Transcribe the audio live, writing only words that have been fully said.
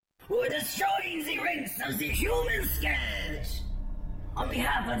who are destroying the ranks of the human scourge. On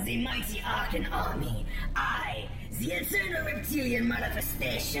behalf of the mighty Arkan army, I, the eternal reptilian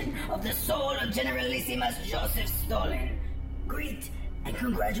manifestation of the soul of Generalissimus Joseph Stalin, greet and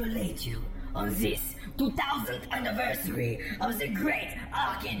congratulate you on this 2000th anniversary of the Great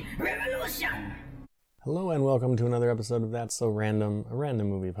Arkan Revolution. Hello and welcome to another episode of That's So Random, a random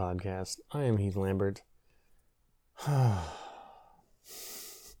movie podcast. I am Heath Lambert.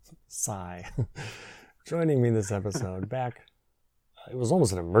 Sigh. Joining me this episode, back. It was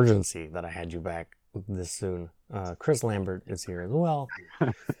almost an emergency that I had you back this soon. Chris Lambert is here as well.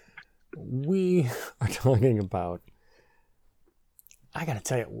 We are talking about, I gotta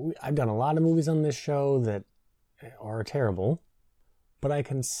tell you, I've done a lot of movies on this show that are terrible, but I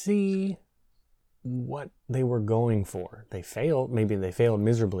can see what they were going for. They failed. Maybe they failed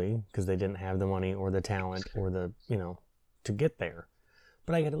miserably because they didn't have the money or the talent or the, to get there.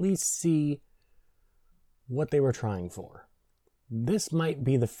 But I could at least see what they were trying for. This might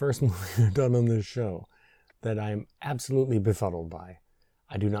be the first movie I've done on this show that I'm absolutely befuddled by.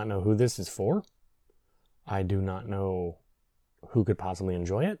 I do not know who this is for. I do not know who could possibly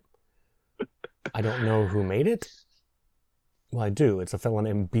enjoy it. I don't know who made it. Well, I do. It's a fellow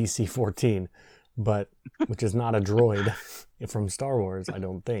named BC-14, which is not a droid from Star Wars, I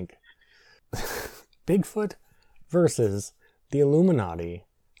don't think. Bigfoot versus the Illuminati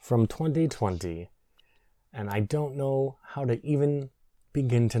from 2020. And I don't know how to even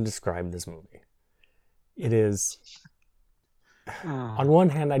begin to describe this movie. It is, on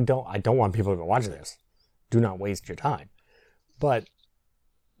one hand, I don't want people to go watch this. Do not waste your time. But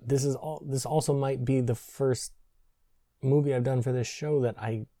this also might be the first movie I've done for this show that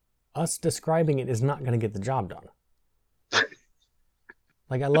us describing it is not going to get the job done.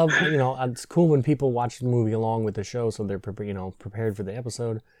 Like, I love, it's cool when people watch the movie along with the show so they're prepared for the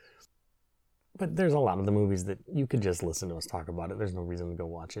episode. But there's a lot of the movies that you could just listen to us talk about it. There's no reason to go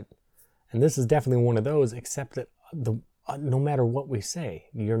watch it. And this is definitely one of those, except that no matter what we say,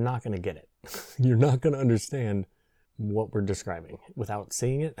 you're not going to get it. You're not going to understand what we're describing without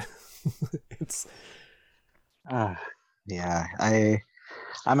seeing it. It's... Yeah,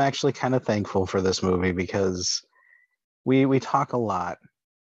 I'm actually kind of thankful for this movie because we talk a lot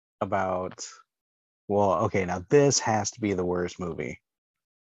about, well, okay, now this has to be the worst movie.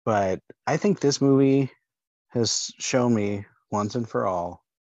 But I think this movie has shown me once and for all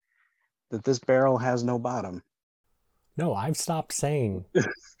that this barrel has no bottom. No, I've stopped saying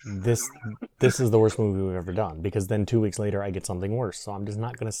this is the worst movie we've ever done, because then 2 weeks later I get something worse. So I'm just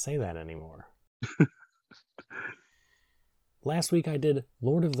not going to say that anymore. Last week I did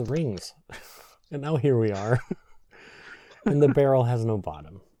Lord of the Rings, and now here we are. And the barrel has no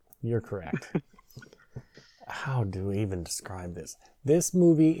bottom. You're correct. How do we even describe this? This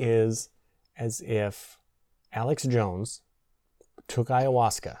movie is as if Alex Jones took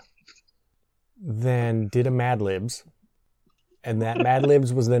ayahuasca, then did a Mad Libs, and that Mad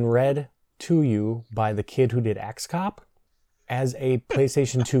Libs was then read to you by the kid who did Axe Cop as a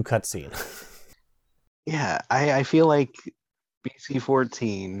PlayStation 2 cutscene. Yeah, I feel like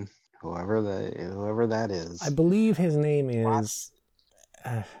BC-14, whoever that is. I believe his name is...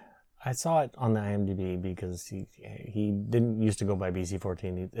 I saw it on the IMDb because he didn't used to go by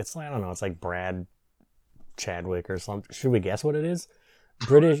BC-14. It's like, I don't know, it's like Brad Chadwick or something. Should we guess what it is?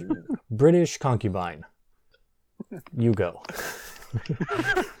 British concubine. You go.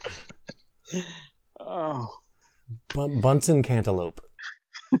 Oh. Bunsen Cantaloupe.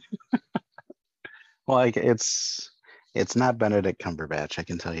 Well, like it's not Benedict Cumberbatch, I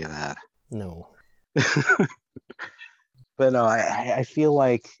can tell you that. No. But no, I feel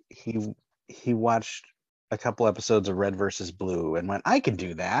like he watched a couple episodes of Red versus Blue and went, I can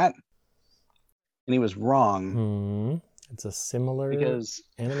do that. And he was wrong. It's a similar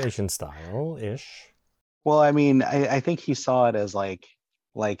animation style-ish. Well, I mean, I think he saw it as like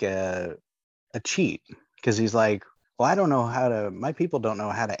a cheat. Because he's like, well, I don't know my people don't know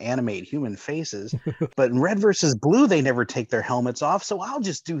how to animate human faces. But in Red versus Blue, they never take their helmets off, so I'll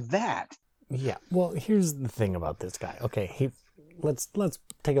just do that. Yeah, well, here's the thing about this guy. Okay, let's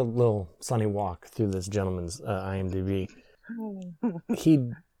take a little sunny walk through this gentleman's IMDb.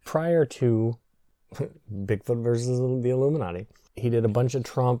 Prior to Bigfoot versus the Illuminati, he did a bunch of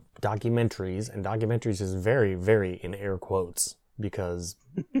Trump documentaries, and documentaries is very, very in air quotes, because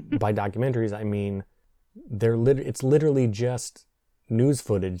by documentaries I mean it's literally just news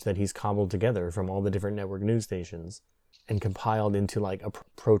footage that he's cobbled together from all the different network news stations and compiled into like a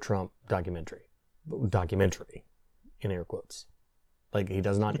pro-Trump documentary, in air quotes. Like, he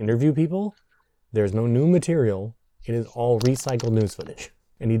does not interview people. There's no new material. It is all recycled news footage.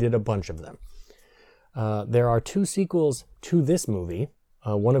 and he did a bunch of them. There are 2 sequels to this movie,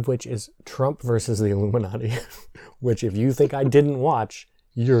 one of which is Trump versus the Illuminati, which if you think I didn't watch,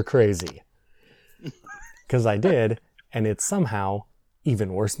 you're crazy. Because I did, and it's somehow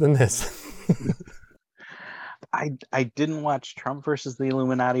even worse than this. I didn't watch Trump versus the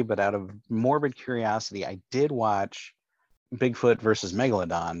Illuminati, but out of morbid curiosity, I did watch Bigfoot versus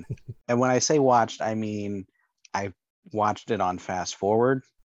Megalodon. And when I say watched, I mean I watched it on fast forward.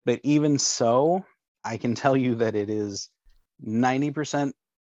 But even so, I can tell you that it is 90%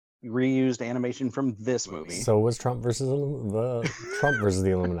 reused animation from this movie. So was Trump versus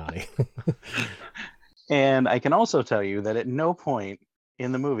the Illuminati. And I can also tell you that at no point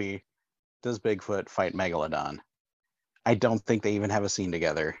in the movie does Bigfoot fight Megalodon. I don't think they even have a scene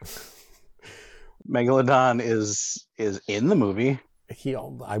together. Megalodon is in the movie.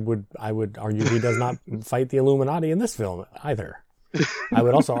 I would argue he does not fight the Illuminati in this film either. I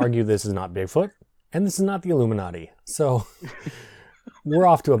would also argue this is not Bigfoot and this is not the Illuminati. So we're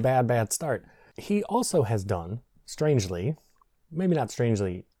off to a bad start. He also has done, strangely, maybe not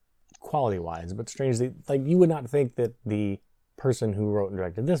strangely quality-wise, but strangely, like you would not think that the person who wrote and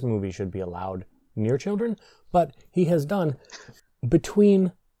directed this movie should be allowed near children, but he has done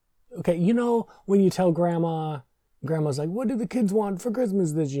between, okay, you know when you tell grandma's like, what do the kids want for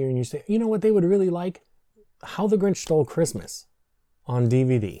Christmas this year? And you say, you know what they would really like? How the Grinch Stole Christmas on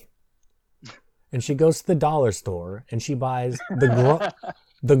DVD. And she goes to the dollar store and she buys the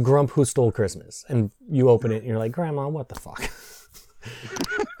Grump Who Stole Christmas. And you open it and you're like, Grandma, what the fuck?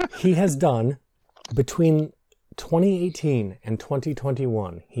 He has done, between 2018 and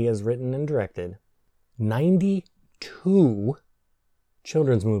 2021, he has written and directed 92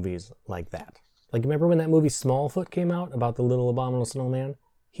 children's movies like that. Like, remember when that movie Smallfoot came out about the little abominable snowman?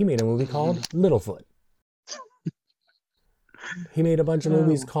 He made a movie called Littlefoot. He made a bunch of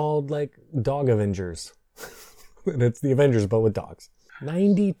movies called, like, Dog Avengers. And it's the Avengers, but with dogs.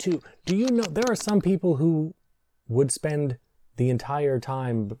 92. Do you know, there are some people who would spend the entire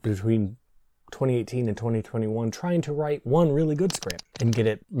time between 2018 and 2021 trying to write one really good script and get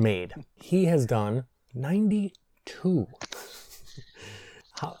it made. He has done 92.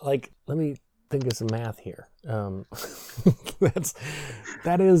 Let me think of some math here.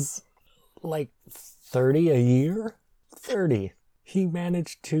 That is like 30 a year. 30. He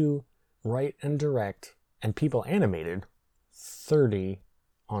managed to write and direct, and people animated 30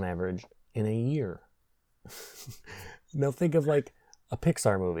 on average in a year. Now think of like a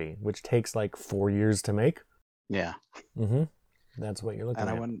Pixar movie, which takes like 4 years to make. Yeah. Mm-hmm. That's what you're looking at.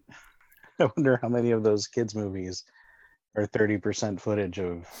 I wonder how many of those kids' movies are 30% footage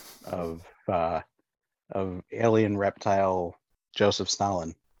of alien reptile Joseph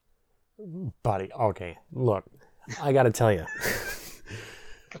Stalin. Buddy, okay, look, I gotta tell you,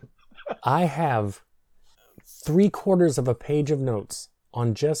 I have 3/4 of a page of notes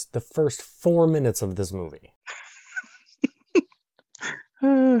on just the first 4 minutes of this movie.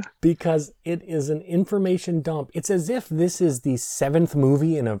 Because it is an information dump. It's as if this is the 7th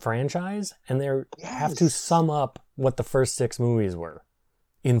movie in a franchise, and they have to sum up what the first 6 movies were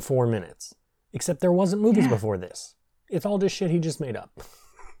in 4 minutes. Except there wasn't movies before this. It's all just shit he just made up.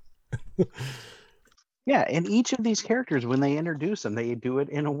 Yeah, and each of these characters, when they introduce them, they do it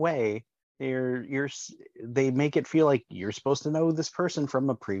in a way they make it feel like you're supposed to know this person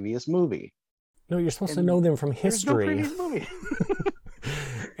from a previous movie. No, you're supposed to know them from history. There's no previous movie.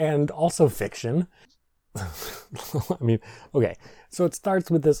 And also fiction. I mean, okay. So it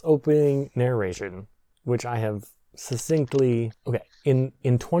starts with this opening narration, which I have succinctly... Okay, in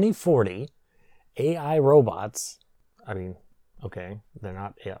 2040, AI robots... I mean, okay, they're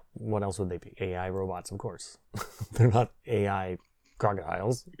not... Yeah, what else would they be? AI robots, of course. They're not AI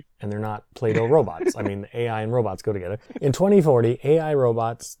crocodiles, and they're not Play-Doh robots. I mean, AI and robots go together. In 2040, AI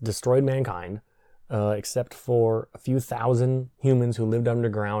robots destroyed mankind, except for a few thousand humans who lived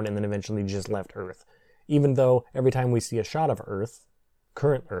underground and then eventually just left Earth. Even though every time we see a shot of Earth,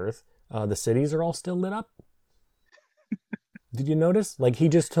 current Earth, the cities are all still lit up. Did you notice? Like, he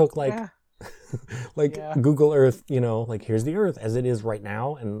just took, like, Google Earth, you know, like, here's the Earth as it is right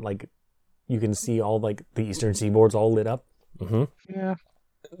now, and, like, you can see all, like, the eastern seaboard's all lit up. Mm-hmm. Yeah.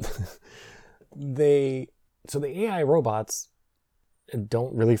 So the AI robots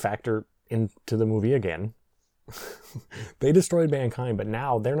don't really factor into the movie again. They destroyed mankind, but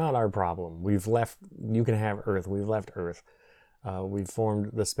now they're not our problem. We've left. You can have Earth. We've left Earth. We've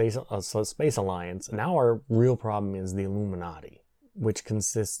formed the Space Alliance. Now our real problem is the Illuminati, which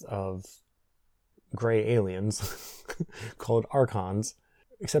consists of gray aliens called Archons,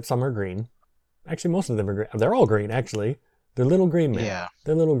 except some are green. Actually, most of them are green. They're all green, actually. They're little green men. Yeah.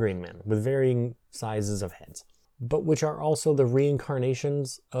 They're little green men with varying sizes of heads, but which are also the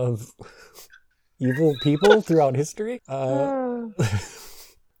reincarnations of evil people throughout history. But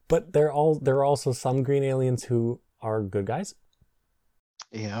there are also some green aliens who are good guys.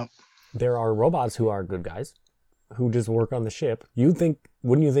 Yeah. There are robots who are good guys, who just work on the ship.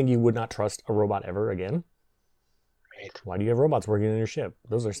 Wouldn't you think you would not trust a robot ever again? Right. Why do you have robots working on your ship?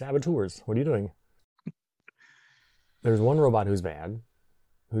 Those are saboteurs. What are you doing? There's one robot who's bad,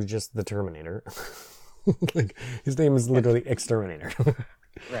 who's just the Terminator. Like, his name is literally Exterminator.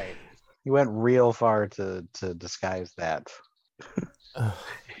 Right. You went real far to disguise that. Oh,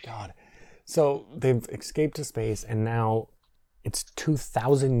 God. So they've escaped to space, and now it's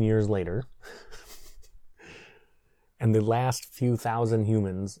 2,000 years later. And the last few thousand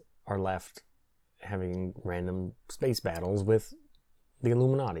humans are left having random space battles with the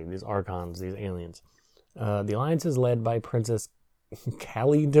Illuminati, these Archons, these aliens. The alliance is led by Princess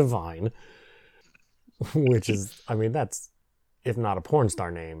Callie Divine, which is, I mean, that's, if not a porn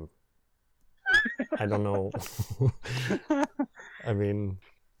star name, I don't know. I mean,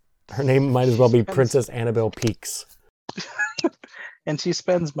 her name might as well be Princess Annabelle Peaks. And she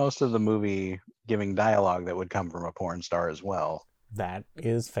spends most of the movie giving dialogue that would come from a porn star as well. That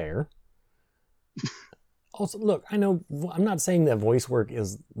is fair. Also, look, I know I'm not saying that voice work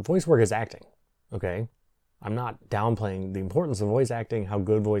is acting, okay? I'm not downplaying the importance of voice acting, how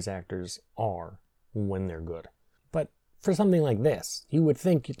good voice actors are when they're good. But for something like this, you would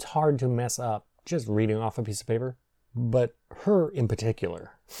think it's hard to mess up just reading off a piece of paper. But her in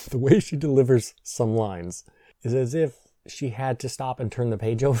particular, the way she delivers some lines is as if she had to stop and turn the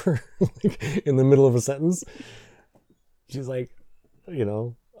page over like, in the middle of a sentence. She's like,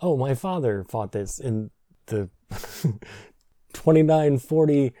 oh, my father fought this in the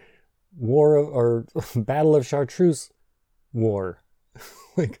 2940 Battle of Chartreuse War.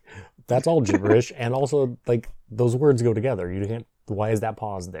 Like, that's all gibberish. And also, like, those words go together. You can't, why is that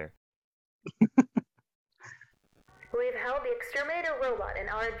pause there? We've held the Exterminator robot in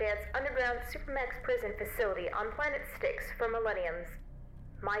our advanced underground Supermax prison facility on planet Styx for millenniums.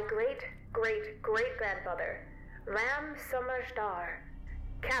 My great-great-great-grandfather, Ram Samajdar,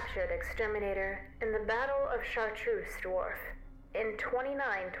 captured Exterminator in the Battle of Chartreuse Dwarf in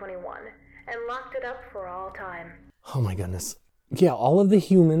 2921 and locked it up for all time. Oh my goodness. Yeah, all of the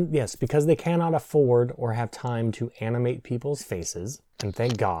yes, because they cannot afford or have time to animate people's faces, and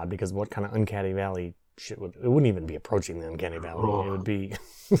thank God, because what kind of Uncanny Valley shit it wouldn't even be approaching the Uncanny Valley. Oh. It would be,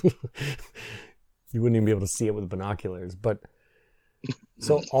 you wouldn't even be able to see it with binoculars. But,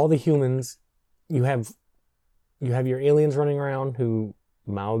 so all the humans, you have your aliens running around who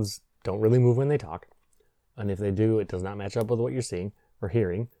mouths don't really move when they talk. And if they do, it does not match up with what you're seeing or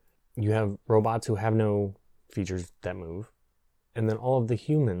hearing. You have robots who have no features that move. And then all of the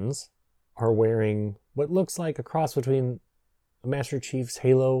humans are wearing what looks like a cross between Master Chief's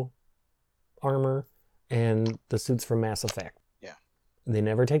Halo armor and the suits from Mass Effect. Yeah. They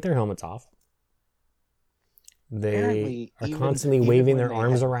never take their helmets off. They Apparently, are constantly waving their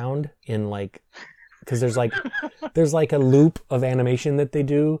arms around in like, because there's like a loop of animation that they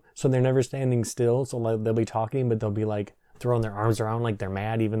do, so they're never standing still. So like, they'll be talking, but they'll be like throwing their arms around like they're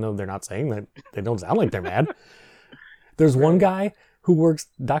mad, even though they're not saying that. They don't sound like they're mad. There's one guy who works,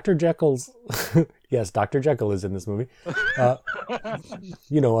 Dr. Jekyll's, yes, Dr. Jekyll is in this movie. Of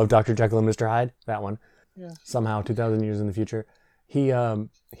Dr. Jekyll and Mr. Hyde, that one. Yeah. Somehow, 2,000 years in the future.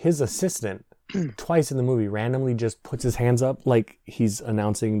 His assistant, twice in the movie, randomly just puts his hands up like he's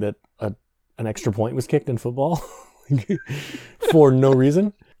announcing that an extra point was kicked in football for no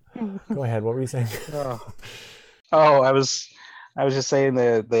reason. Go ahead, what were you saying? I was just saying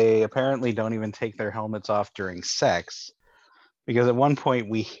that they apparently don't even take their helmets off during sex, because at one point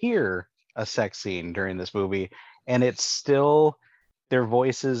we hear a sex scene during this movie, and it's still their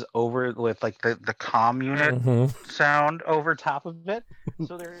voices over with like the comm unit sound over top of it.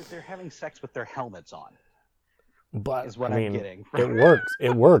 So they're having sex with their helmets on. But is what I'm getting. It works.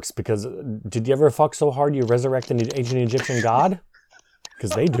 It works because did you ever fuck so hard you resurrect an ancient Egyptian god?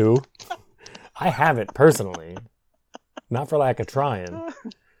 Because they do. I have it personally. Not for lack of trying,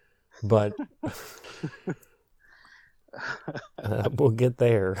 but we'll get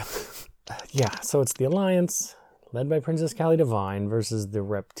there. Yeah, so it's the Alliance, led by Princess Callie Divine, versus the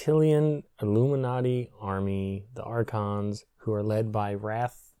reptilian Illuminati army, the Archons, who are led by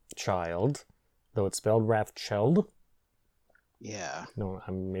Wrathchild, though it's spelled Wrathchild. Yeah. No,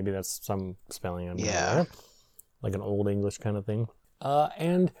 maybe that's some spelling I'm not yeah. aware. Like an old English kind of thing.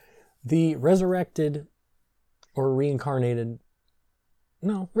 And the resurrected or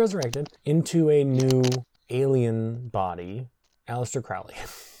resurrected into a new alien body, Aleister Crowley.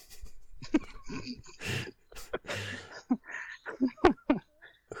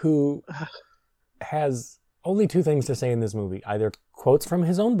 Who has only two things to say in this movie. Either quotes from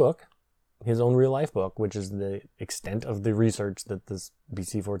his own book, his own real life book, which is the extent of the research that this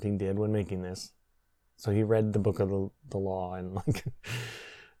BC-14 did when making this. So he read the book of the law and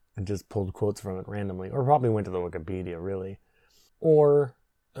and just pulled quotes from it randomly. Or probably went to the Wikipedia, really. Or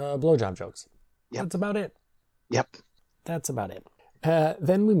blowjob jokes. Yep. That's about it. Yep. That's about it.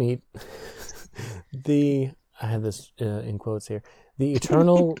 Then we meet I have this in quotes here, the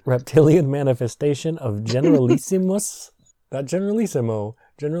eternal reptilian manifestation of Generalissimus, not Generalissimo,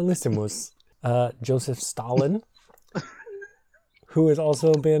 Generalissimus, Joseph Stalin, who has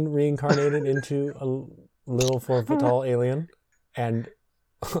also been reincarnated into a little 4-foot-tall alien, and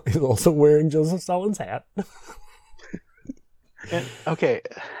is also wearing Joseph Stalin's hat. Okay,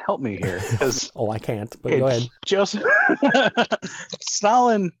 help me here. I can't, but go ahead. Joseph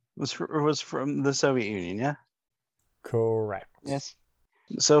Stalin was from the Soviet Union, yeah? Correct. Yes.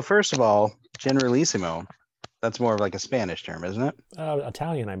 So first of all, Generalissimo, that's more of like a Spanish term, isn't it?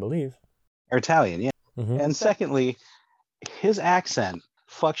 Italian, I believe. Or Italian, yeah. Mm-hmm. And secondly, his accent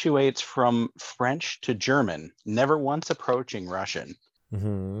fluctuates from French to German, never once approaching Russian.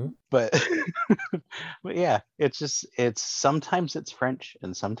 Mm-hmm. But yeah, it's sometimes it's French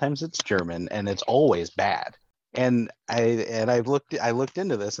and sometimes it's German, and it's always bad. And I looked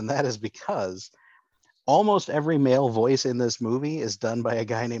into this, and that is because almost every male voice in this movie is done by a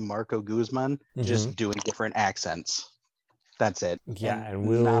guy named Marco Guzman, just doing different accents. That's it. Yeah,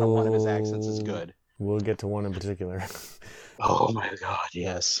 and not one of his accents is good. We'll get to one in particular. Oh my God,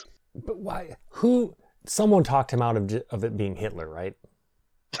 yes. But why? Someone talked him out of it being Hitler, right?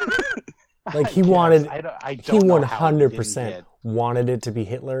 Like he wanted. I he don't know 100% wanted it to be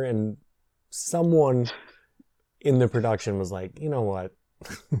Hitler, and someone in the production was like, you know what?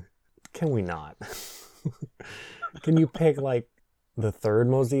 Can we not? Can you pick like the third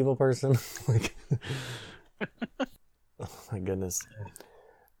most evil person? Like, oh my goodness.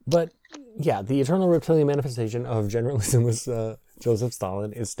 But yeah, the eternal reptilian manifestation of Generalissimus Joseph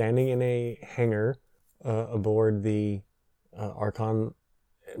Stalin is standing in a hangar aboard the Archon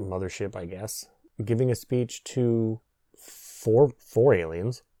mothership, I guess, giving a speech to four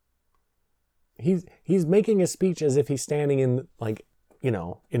aliens. He's making a speech as if he's standing in, like, you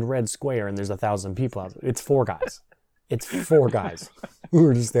know, in Red Square and there's 1,000 people out there. It's 4 guys. It's 4 guys who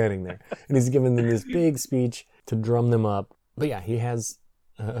are just standing there. And he's giving them this big speech to drum them up. But yeah, he is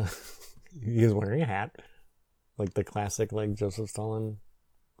wearing a hat, like the classic, like, Joseph Stalin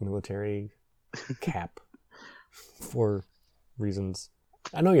military cap for reasons.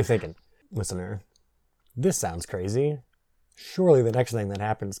 I know you're thinking, listener, this sounds crazy. Surely the next thing that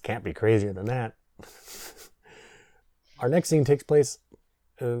happens can't be crazier than that. Our next scene takes place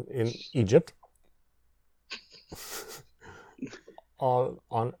in Egypt, on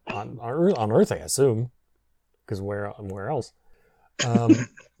Earth, I assume, because where else?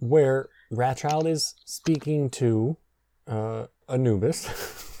 Where Wrathchild is speaking to Anubis,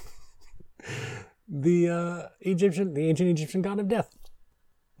 the ancient Egyptian god of death,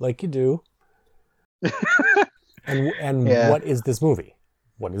 like you do. And Yeah. What is this movie?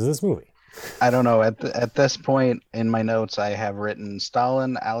 What is this movie? I don't know. At this point in my notes, I have written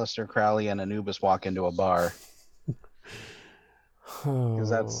Stalin, Aleister Crowley, and Anubis walk into a bar. Because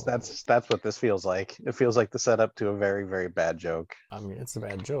that's what this feels like. It feels like the setup to a very, very bad joke. I mean, it's a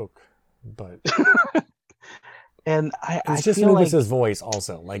bad joke, but And I it's just feel Anubis's voice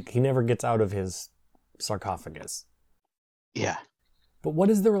also. Like, he never gets out of his sarcophagus. yeah. But what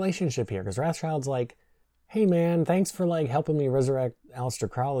is the relationship here? Because Wrathchild's like, hey man, thanks for like helping me resurrect Aleister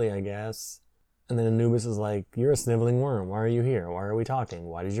Crowley, I guess. And then Anubis is like, you're a sniveling worm. Why are you here? Why are we talking?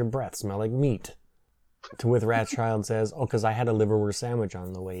 Why does your breath smell like meat? To which Wrathchild says, oh, because I had a liverwurst sandwich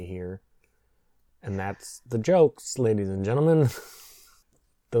on the way here. And that's the jokes, ladies and gentlemen.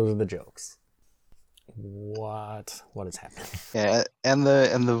 Those are the jokes. What is happening? Yeah, and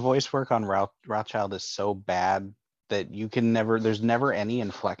the voice work on Rothschild is so bad that there's never any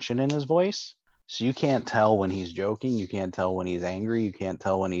inflection in his voice. So you can't tell when he's joking, you can't tell when he's angry, you can't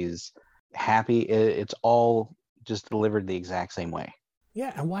tell when he's happy. It's all just delivered the exact same way.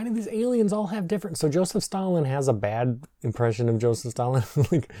 Yeah, and why do these aliens all have different... So Joseph Stalin has a bad impression of Joseph Stalin,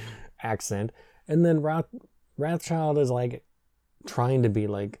 like, accent. And then Wrathchild is, like, trying to be,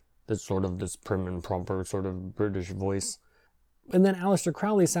 like, this prim and proper sort of British voice. And then Aleister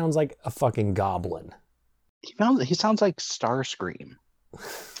Crowley sounds like a fucking goblin. He sounds like Starscream.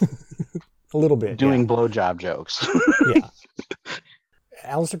 A little bit. Doing blowjob jokes. Yeah.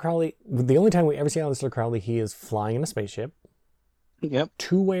 Aleister Crowley, the only time we ever see Aleister Crowley, he is flying in a spaceship. Yep.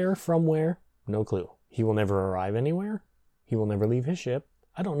 To where, from where, no clue. He will never arrive anywhere. He will never leave his ship.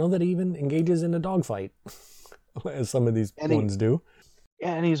 I don't know that he even engages in a dogfight, as some of these ones do.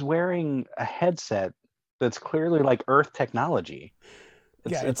 Yeah, and he's wearing a headset that's clearly like Earth technology.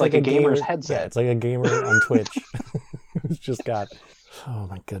 It's like a gamer's headset. Yeah, it's like a gamer on Twitch. It's just got, oh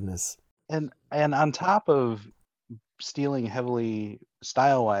my goodness. And on top of stealing heavily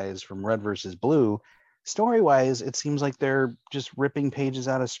style-wise from Red versus Blue, story-wise, it seems like they're just ripping pages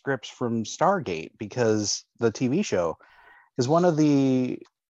out of scripts from Stargate, because the TV show is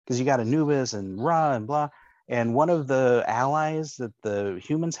because you got Anubis and Ra and blah, and one of the allies that the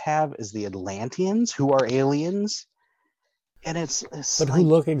humans have is the Atlanteans, who are aliens. And it's but who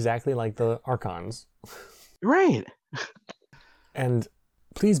look exactly like the Archons. Right. And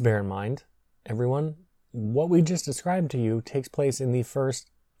please bear in mind, everyone, what we just described to you takes place in the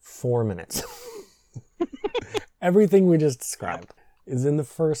first 4 minutes. Everything we just described is in the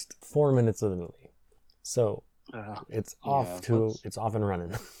first 4 minutes of the movie. So it's off and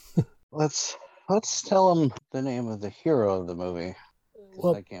running. Let's tell them the name of the hero of the movie.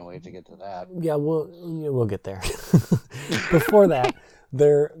 Well, I can't wait to get to that. Yeah, we'll get there. Before that,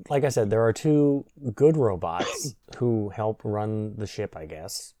 like I said, there are two good robots who help run the ship, I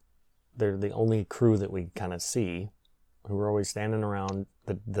guess. They're the only crew that we kind of see, who are always standing around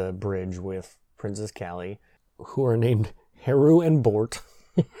the bridge with Princess Callie, who are named Heru and Bort,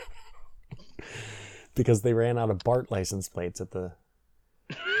 because they ran out of Bart license plates at the...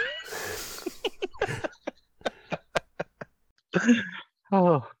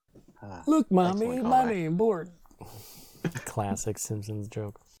 Oh, look, Mommy, my name, Bort. Classic Simpsons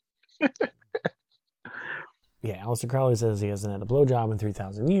joke. Yeah, Aleister Crowley says he hasn't had a blowjob in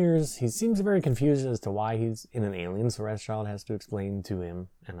 3,000 years. He seems very confused as to why he's in an alien, so Rothschild has to explain to him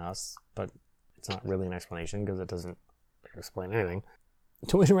and us, but it's not really an explanation because it doesn't explain anything.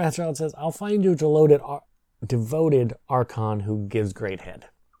 To which Rothschild says, I'll find you a devoted Archon who gives great head.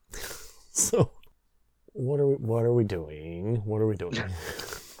 So... What are we doing? What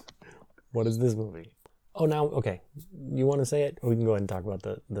is this movie? Oh, now, okay. You want to say it? Or we can go ahead and talk about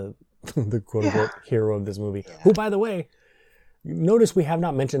the quote-unquote hero of this movie. Yeah. Who, by the way, notice we have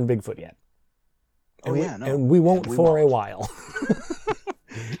not mentioned Bigfoot yet. And we won't for a while.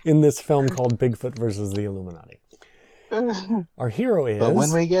 In this film called Bigfoot versus the Illuminati. Our hero is... But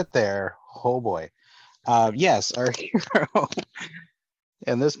when we get there, oh boy. Yes, our hero...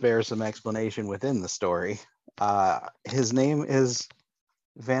 And this bears some explanation within the story. His name is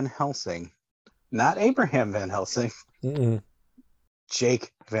Van Helsing. Not Abraham Van Helsing. Mm-mm.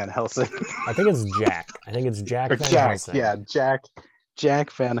 Jake Van Helsing. I think it's Jack. Van Helsing. Yeah,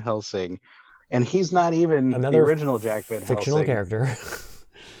 Jack Van Helsing. And he's not even the original Jack Van Helsing. Fictional character.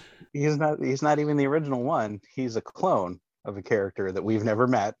 He's not even the original one. He's a clone of a character that we've never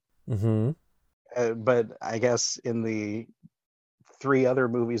met. Mm-hmm. But I guess in the 3 other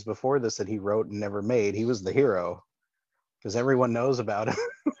movies before this that he wrote and never made, he was the hero because everyone knows about him.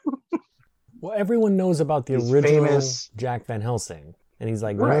 Well, everyone knows about the original famous Jack Van Helsing, and he's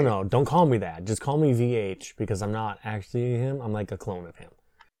like, no, don't call me that. Just call me VH because I'm not actually him. I'm like a clone of him.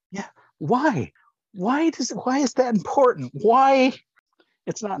 Yeah. Why? Why is that important? Why?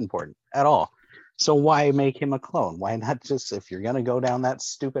 It's not important at all. So why make him a clone? Why not just, if you're gonna go down that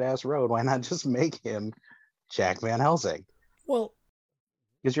stupid ass road, why not just make him Jack Van Helsing? Well,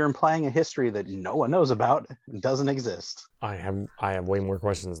 because you're implying a history that no one knows about and doesn't exist. I have way more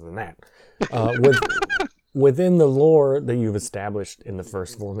questions than that. Within the lore that you've established in the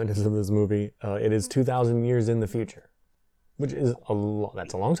first 4 minutes of this movie, it is 2,000 years in the future, which is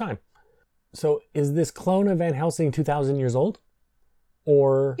that's a long time. So is this clone of Van Helsing 2,000 years old?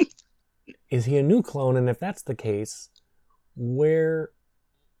 Or is he a new clone? And if that's the case, where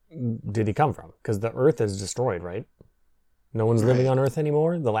did he come from? Because the Earth is destroyed, right? No one's living on Earth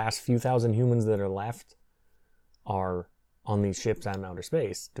anymore. The last few thousand humans that are left are on these ships out in outer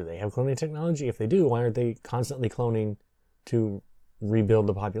space. Do they have cloning technology? If they do, why aren't they constantly cloning to rebuild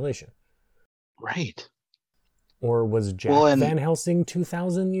the population? Right. Or was Jack Van Helsing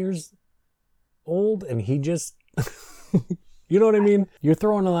 2,000 years old and he just... You know what I mean? You're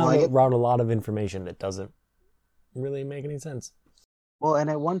throwing around a lot of information that doesn't really make any sense. Well, and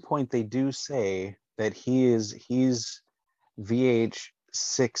at one point they do say that he's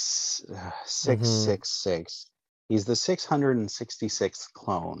VH666. He's the 666th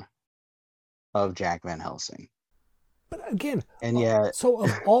clone of Jack Van Helsing. But again, and yet, so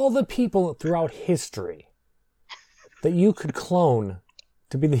of all the people throughout history that you could clone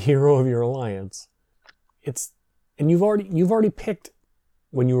to be the hero of your alliance, and you've already picked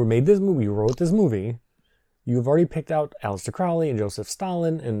when you made this movie, you wrote this movie, you've already picked out Aleister Crowley and Joseph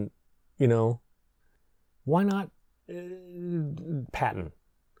Stalin, and, you know, why not Patton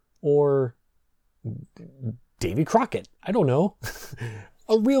or Davy Crockett? I don't know.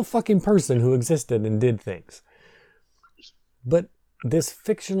 A real fucking person who existed and did things. But this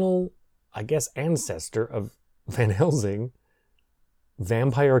fictional, I guess, ancestor of Van Helsing,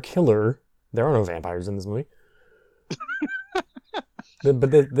 vampire killer, there are no vampires in this movie.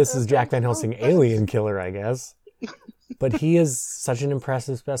 But this is Jack Van Helsing, alien killer, I guess. But he is such an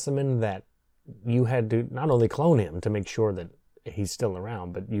impressive specimen that you had to not only clone him to make sure that he's still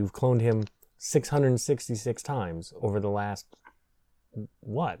around, but you've cloned him 666 times over the last,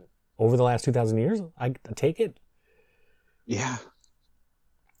 what? Over the last 2,000 years? I take it? Yeah.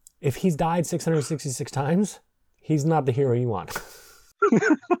 If he's died 666 times, he's not the hero you want.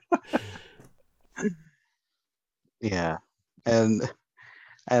 Yeah. And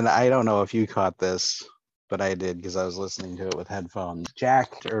I don't know if you caught this, but I did because I was listening to it with headphones.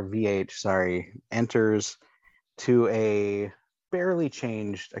 Jack, or VH, sorry, enters to a barely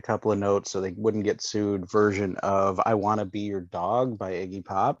changed a couple of notes so they wouldn't get sued version of I Want to Be Your Dog by Iggy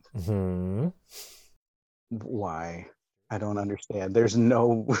Pop. Mm-hmm. Why? I don't understand. There's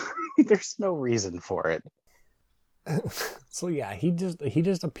no there's no reason for it. So yeah, he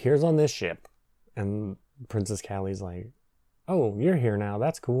just appears on this ship, and Princess Callie's like, "Oh, you're here now.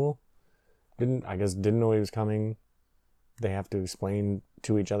 That's cool." Didn't know he was coming. They have to explain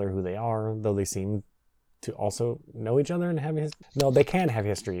to each other who they are, though they seem to also know each other and have no, they can't have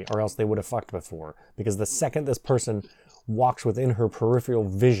history, or else they would have fucked before. Because the second this person walks within her peripheral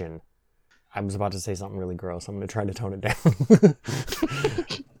vision, I was about to say something really gross. I'm going to try to tone it down.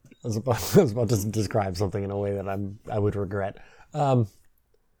 I was about to describe something in a way that I would regret.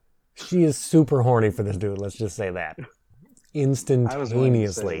 She is super horny for this dude. Let's just say that.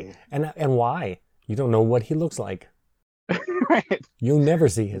 Instantaneously. And why? You don't know what he looks like. Right. You'll never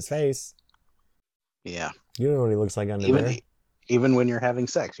see his face. Yeah. You don't know what he looks like under there. Even when you're having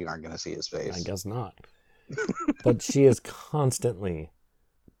sex, you aren't going to see his face. I guess not. But she is constantly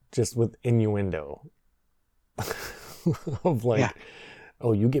just with innuendo of like, yeah.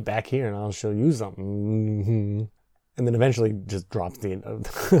 Oh, you get back here and I'll show you something. Mm-hmm. And then eventually just drops the,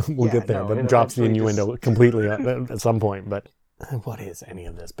 get there, but drops the innuendo completely at some point. But what is any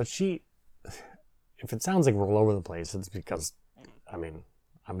of this? But if it sounds like we're all over the place, it's because, I mean,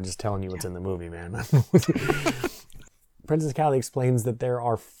 I'm just telling you what's in the movie, man. Princess Callie explains that there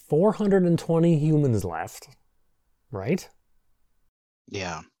are 420 humans left, right?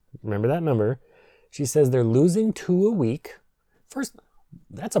 Yeah. Remember that number. She says they're losing 2 a week. First,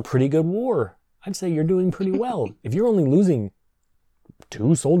 that's a pretty good war. I'd say you're doing pretty well. If you're only losing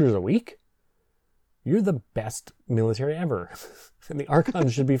 2 soldiers a week, you're the best military ever. And the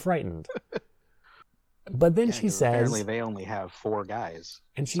Archons should be frightened. But then she says... Apparently they only have 4 guys.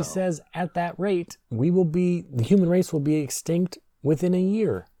 And she says, at that rate, the human race will be extinct within a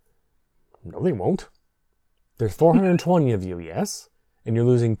year. No, they won't. There's 420 of you, yes? And you're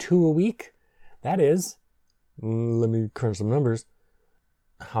losing 2 a week? That is, let me crunch some numbers.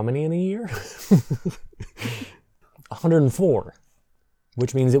 How many in a year? 104.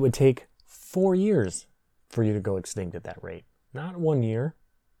 Which means it would take 4 years for you to go extinct at that rate. Not 1 year.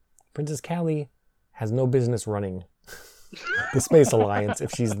 Princess Callie has no business running the Space Alliance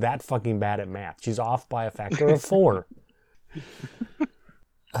if she's that fucking bad at math. She's off by a factor of 4.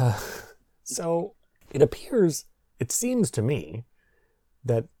 So it seems to me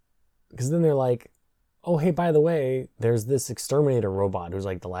that, because then they're like, oh, hey, by the way, there's this exterminator robot who's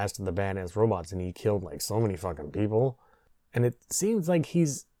like the last of the badass robots, and he killed like so many fucking people. And it seems like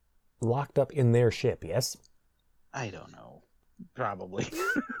he's locked up in their ship, yes? I don't know. Probably.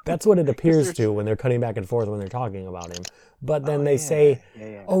 That's what it appears to when they're cutting back and forth when they're talking about him. But then they say,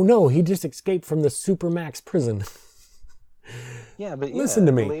 oh no, he just escaped from the Supermax prison. Yeah, but listen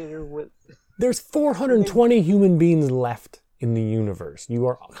to me. There's 420 human beings left in the universe. You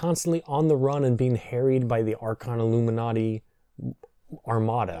are constantly on the run and being harried by the Archon Illuminati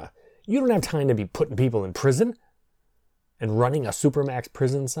armada. You don't have time to be putting people in prison and running a Supermax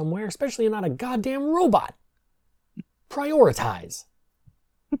prison somewhere, especially not a goddamn robot. Prioritize.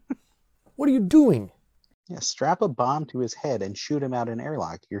 What are you doing? Yeah, strap a bomb to his head and shoot him out an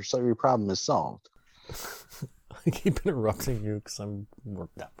airlock. Your problem is solved. I keep interrupting you because I'm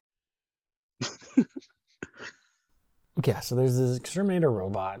worked up. Yeah, so there's this exterminator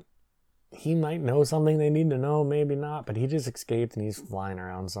robot. He might know something they need to know, maybe not, but he just escaped and he's flying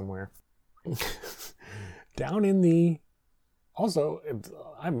around somewhere. Down in the Also,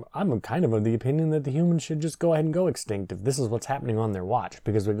 I'm kind of the opinion that the humans should just go ahead and go extinct if this is what's happening on their watch.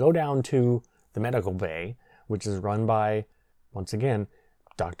 Because we go down to the medical bay, which is run by, once again,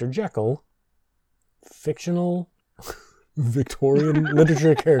 Dr. Jekyll, fictional Victorian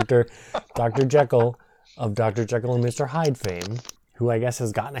literature character, Dr. Jekyll of Dr. Jekyll and Mr. Hyde fame, who I guess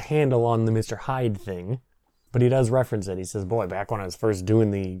has gotten a handle on the Mr. Hyde thing. But he does reference it. He says, boy, back when I was first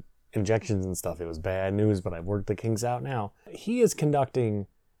doing the injections and stuff, it was bad news, but I've worked the kinks out now. He is conducting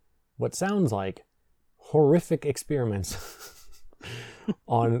what sounds like horrific experiments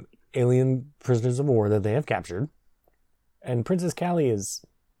on alien prisoners of war that they have captured. And Princess Callie is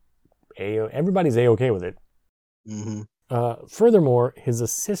everybody's A-okay with it. Mm-hmm. Furthermore, his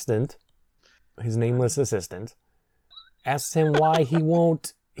assistant, his nameless assistant, asks him why he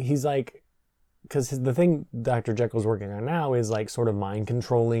won't. He's like, because the thing Dr. Jekyll's working on now is like sort of mind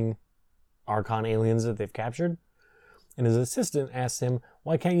controlling Archon aliens that they've captured. And his assistant asks him,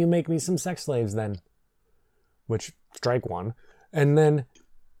 why can't you make me some sex slaves then? Which, strike one. And then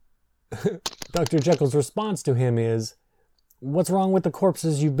Dr. Jekyll's response to him is, what's wrong with the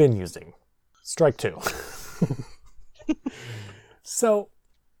corpses you've been using? Strike two. So,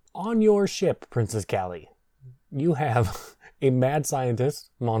 on your ship, Princess Callie, you have a mad scientist,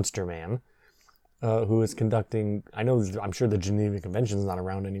 Monster Man, who is conducting, I'm sure the Geneva Convention is not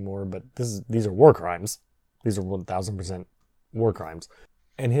around anymore, but these are war crimes. These are 1,000% war crimes.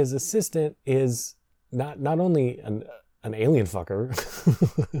 And his assistant is not only an alien fucker,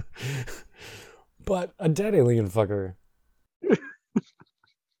 but a dead alien fucker.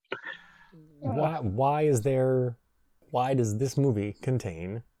 Why does this movie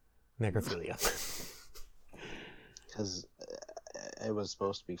contain necrophilia? Because it was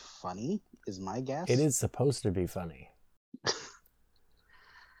supposed to be funny, is my guess. It is supposed to be funny.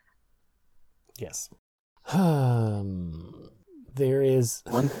 Yes. There is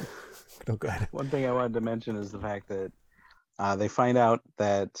one. Oh, go ahead. One thing I wanted to mention is the fact that they find out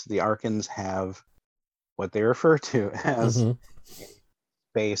that the Arkans have what they refer to as a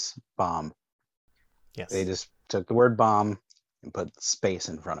space bomb. Yes. They just took the word bomb and put space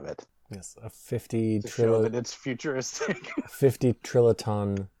in front of it. Yes, a 50 show that it's futuristic. 50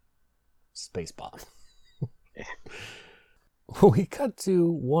 triloton space bomb. We cut to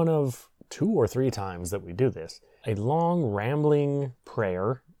one of 2 or 3 times that we do this. A long, rambling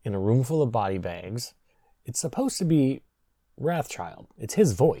prayer in a room full of body bags. It's supposed to be Wrathchild. It's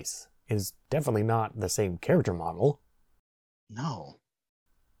his voice. It is definitely not the same character model. No.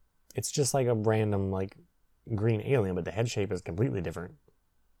 It's just like a random, like, green alien, but the head shape is completely different.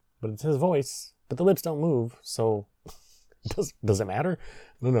 But it's his voice, but the lips don't move, so does it matter?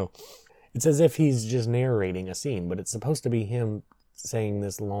 I don't know. It's as if he's just narrating a scene, but it's supposed to be him saying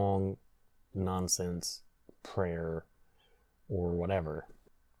this long nonsense prayer or whatever.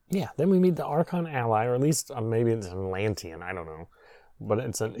 Yeah, then we meet the Archon ally, or at least maybe it's an Atlantean, I don't know. But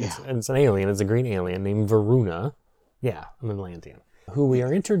it's an alien, it's a green alien named Varuna. Yeah, an Atlantean. Who we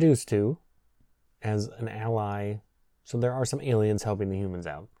are introduced to as an ally. So there are some aliens helping the humans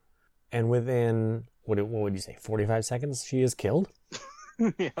out. And within, what would you say, 45 seconds, she is killed?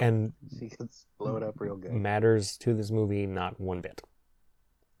 Yeah. And she gets blown up real good. Matters to this movie not one bit.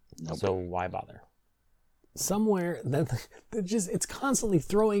 Nope. So why bother? Somewhere, it's constantly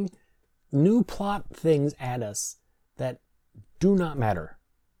throwing new plot things at us that do not matter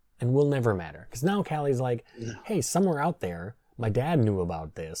and will never matter. Because now Callie's like, hey, somewhere out there, my dad knew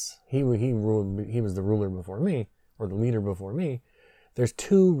about this. He was the ruler before me, or the leader before me. There's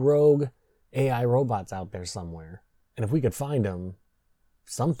 2 rogue AI robots out there somewhere. And if we could find them,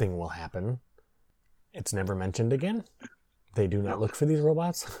 something will happen. It's never mentioned again. They do not look for these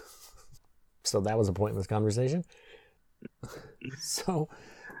robots. So that was a pointless conversation.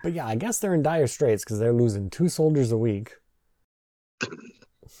 But yeah, I guess they're in dire straits because they're losing 2 soldiers a week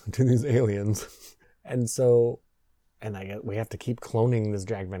to these aliens. And I guess we have to keep cloning this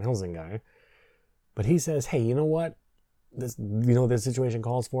Jack Van Helsing guy. But he says, hey, you know what? This situation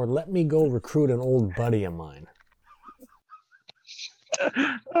calls for? Let me go recruit an old buddy of mine.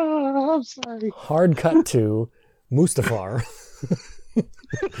 Oh, I'm sorry. Hard cut to Mustafar.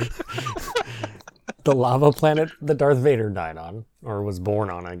 The lava planet that Darth Vader died on, or was born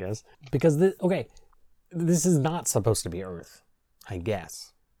on, I guess. Because, this is not supposed to be Earth, I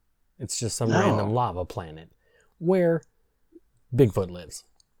guess. It's just some random lava planet where Bigfoot lives.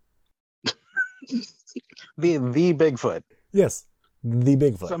 The Bigfoot. Yes, the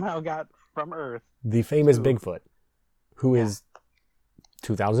Bigfoot. Somehow got from Earth. The famous Bigfoot, who is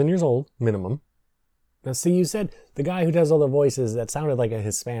 2,000 years old, minimum. Now, see, you said the guy who does all the voices, that sounded like a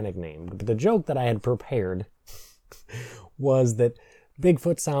Hispanic name. But the joke that I had prepared was that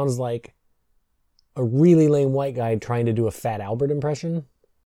Bigfoot sounds like a really lame white guy trying to do a Fat Albert impression.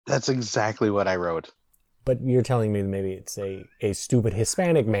 That's exactly what I wrote. But you're telling me maybe it's a stupid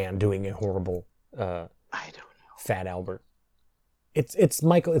Hispanic man doing a horrible I don't know. Fat Albert. It's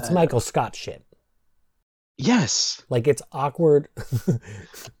Michael Scott shit. Yes. Like it's awkward,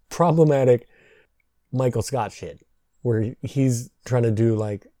 problematic Michael Scott shit. Where he's trying to do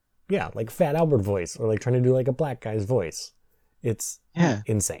like Fat Albert voice, or like trying to do like a black guy's voice. It's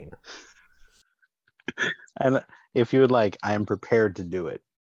insane. And if you would like, I am prepared to do it.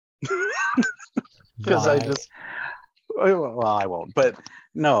 Because well, I won't. But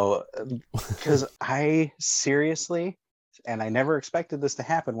no, because I seriously, and I never expected this to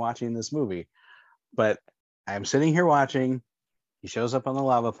happen watching this movie, but I'm sitting here watching, he shows up on the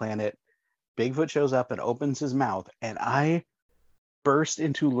lava planet, Bigfoot shows up and opens his mouth, and I burst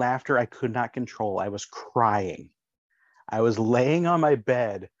into laughter I could not control. I was crying. I was laying on my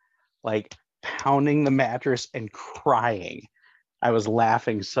bed, like pounding the mattress and crying. I was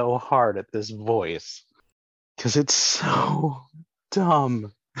laughing so hard at this voice because it's so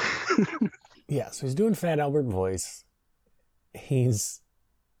dumb. Yeah, so he's doing Fat Albert voice. He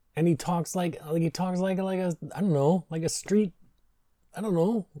talks like a I don't know, like a street, I don't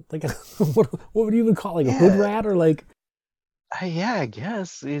know, like a, what would you even call it? Like a hood rat, or like yeah, I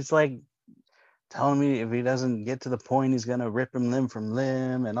guess he's like telling me if he doesn't get to the point, he's gonna rip him limb from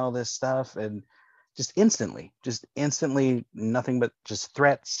limb and all this stuff, and just instantly, nothing but just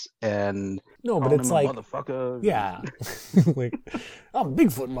threats and no, but it's like motherfucker. Yeah, like I'm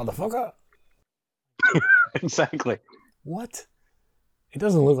Bigfoot, motherfucker. Exactly. What? It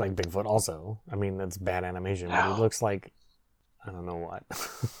doesn't look like Bigfoot. Also, I mean that's bad animation, but it looks like I don't know what.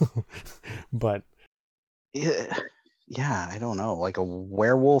 But yeah, I don't know, like a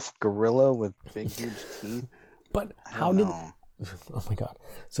werewolf gorilla with big huge teeth. But how did? Oh my god!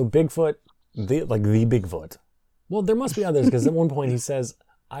 So Bigfoot, the Bigfoot. Well, there must be others because at one point he says,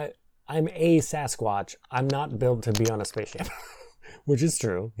 I'm a Sasquatch. I'm not built to be on a spaceship," which is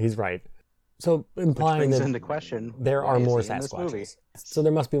true. He's right. So implying that into question, there are more Sasquatches. So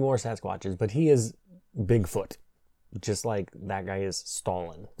there must be more Sasquatches, but he is Bigfoot, just like that guy is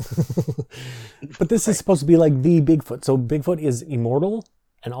Stalin. But this is supposed to be like the Bigfoot. So Bigfoot is immortal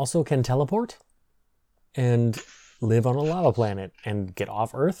and also can teleport and live on a lava planet and get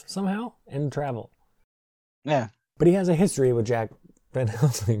off Earth somehow and travel. Yeah. But he has a history with Jack Van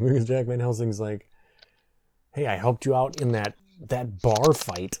Helsing, because Jack Van Helsing's like, hey, I helped you out in that bar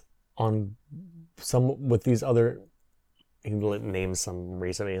fight on with these other, he names some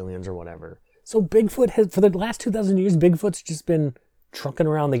race of aliens or whatever. So Bigfoot has, for the last 2,000 years, Bigfoot's just been trucking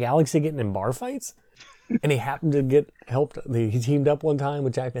around the galaxy getting in bar fights. And he happened to get helped. He teamed up one time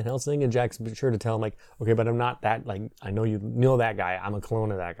with Jack Van Helsing, and Jack's sure to tell him, like, okay, but I'm not that, like, I know you know that guy. I'm a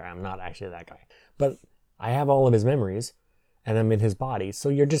clone of that guy. I'm not actually that guy. But I have all of his memories, and I'm in his body, so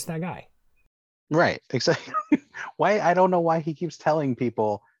you're just that guy. Right, exactly. Why? I don't know why he keeps telling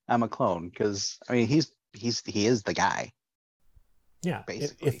people I'm a clone, because, I mean, he is the guy. Yeah,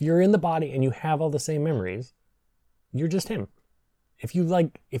 basically. If you're in the body and you have all the same memories, you're just him. If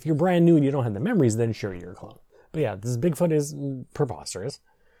you're brand new and you don't have the memories, then sure, you're a clone. But yeah, this Bigfoot is preposterous.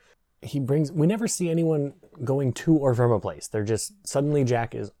 We never see anyone going to or from a place. They're just, suddenly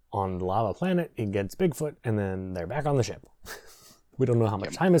Jack is on the lava planet, he gets Bigfoot, and then they're back on the ship. We don't know how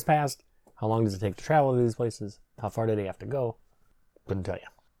much time has passed, how long does it take to travel to these places, how far did he have to go. Couldn't tell you.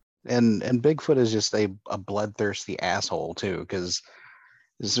 And Bigfoot is just a bloodthirsty asshole too, because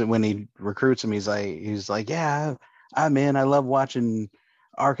when he recruits him, he's like, yeah, I'm in. I love watching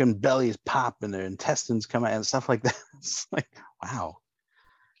Arkham bellies pop and their intestines come out and stuff like that. It's like, wow.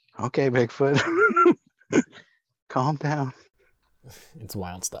 Okay, Bigfoot. Calm down. It's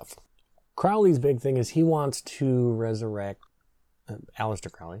wild stuff. Crowley's big thing is he wants to resurrect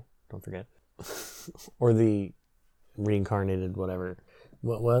Aleister Crowley, don't forget. Or the reincarnated whatever.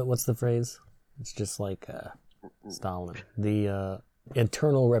 What's the phrase? It's just like Stalin. The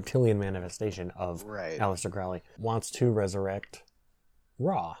eternal reptilian manifestation of Aleister Crowley wants to resurrect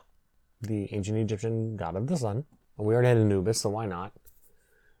Ra, the ancient Egyptian god of the sun. We already had Anubis, so why not?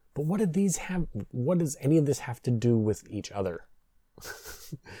 But what does any of this have to do with each other?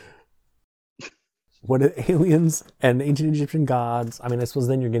 What are aliens and ancient Egyptian gods? I mean, I suppose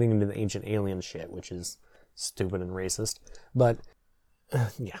then you're getting into the ancient alien shit, which is stupid and racist. But,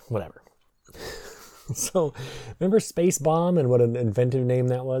 yeah, whatever. So, remember Space Bomb and what an inventive name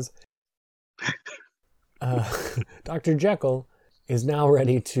that was? Dr. Jekyll is now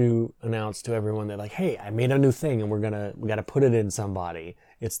ready to announce to everyone that, like, hey, I made a new thing and we got to put it in somebody.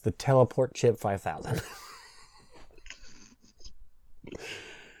 It's the Teleport Chip 5000.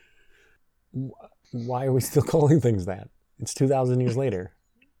 Why are we still calling things that? It's 2,000 years later.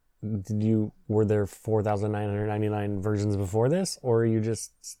 Were there 4,999 versions before this? Or are you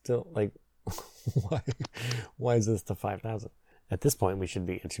just still like, why is this the 5,000? At this point, it should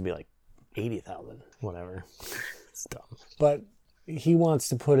be like 80,000, whatever. It's dumb. But he wants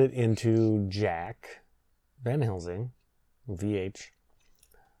to put it into Jack Van Helsing, VH,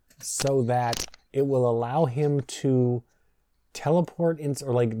 so that it will allow him to teleport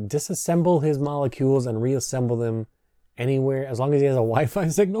or like disassemble his molecules and reassemble them anywhere as long as he has a Wi-Fi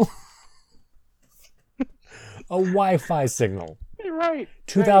signal. A Wi-Fi signal. You're right.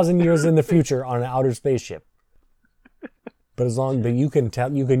 2,000 years in the future on an outer spaceship. But as long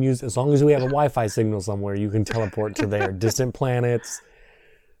as we have a Wi-Fi signal somewhere, you can teleport to their distant planets.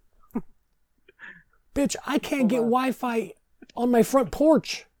 Bitch, I can't get Wi-Fi on my front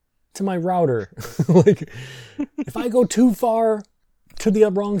porch to my router. Like, if I go too far to the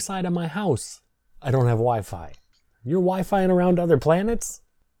wrong side of my house, I don't have Wi-Fi. You're Wi-Fiing around other planets?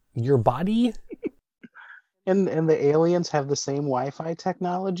 Your body? And the aliens have the same Wi-Fi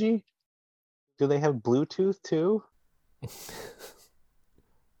technology? Do they have Bluetooth too?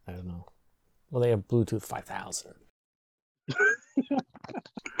 I don't know. Well, they have Bluetooth 5,000.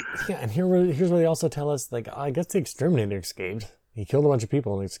 Yeah, and here's where they also tell us, like, I guess the exterminator escaped. He killed a bunch of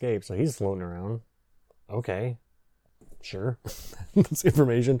people and escaped, so he's floating around. Okay. Sure. That's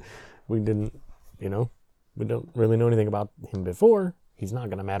information we didn't, we don't really know anything about him before. He's not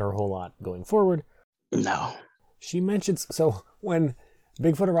going to matter a whole lot going forward. No. She mentions, so when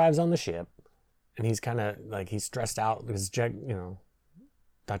Bigfoot arrives on the ship, and he's kind of, like, he's stressed out because,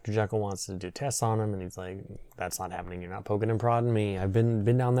 Dr. Jekyll wants to do tests on him, and he's like, that's not happening. You're not poking and prodding me. I've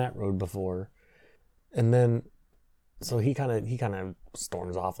been down that road before. And then, so he kind of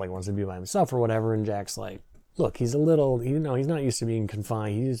storms off, like, wants to be by himself or whatever, and Jack's like, look, he's a little, he's not used to being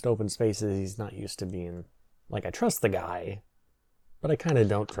confined. He's used to open spaces. He's not used to being, like, I trust the guy, but I kind of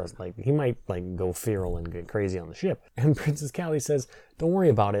don't trust, like, he might, like, go feral and get crazy on the ship. And Princess Callie says, don't worry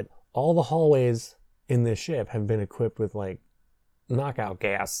about it. All the hallways in this ship have been equipped with, like, knockout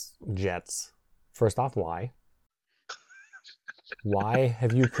gas jets. First off, why? Why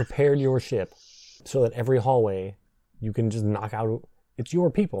have you prepared your ship so that every hallway you can just knock out? It's your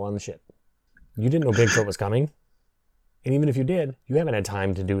people on the ship. You didn't know Bigfoot was coming. And even if you did, you haven't had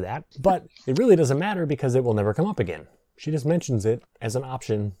time to do that. But it really doesn't matter because it will never come up again. She just mentions it as an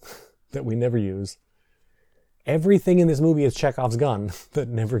option that we never use. Everything in this movie is Chekhov's gun that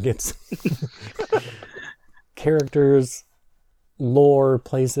never gets characters, lore,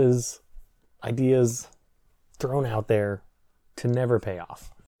 places, ideas thrown out there to never pay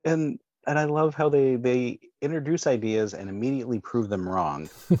off. And I love how they introduce ideas and immediately prove them wrong.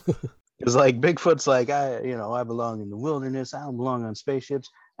 It's like Bigfoot's like, I belong in the wilderness. I don't belong on spaceships.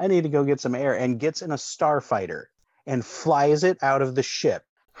 I need to go get some air, and gets in a starfighter and flies it out of the ship.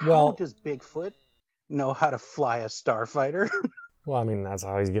 Well, how does Bigfoot know how to fly a starfighter? Well, I mean, that's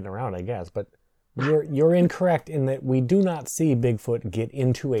how he's getting around, I guess. But you're incorrect in that we do not see Bigfoot get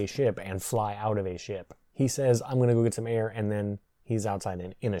into a ship and fly out of a ship. He says, I'm going to go get some air, and then he's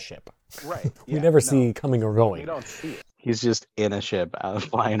outside in a ship. Right. We never see coming or going. We don't see it. He's just in a ship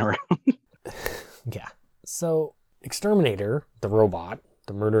flying around. Yeah. So Exterminator, the robot,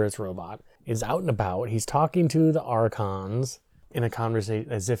 the murderous robot, is out and about. He's talking to the Archons in a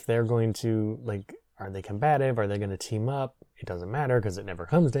conversation as if they're going to, like, are they combative? Are they going to team up? It doesn't matter because it never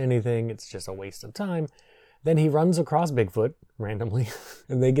comes to anything. It's just a waste of time. Then he runs across Bigfoot randomly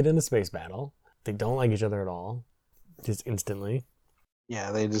and they get in a space battle. They don't like each other at all. Just instantly.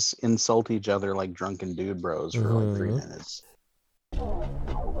 Yeah, they just insult each other like drunken dude bros for like 3 minutes.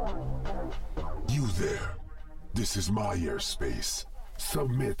 You there. This is my airspace.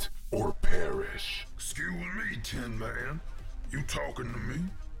 Submit or perish. Excuse me, Tin Man. You talking to me?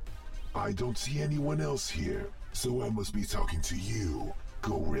 I don't see anyone else here, so I must be talking to you,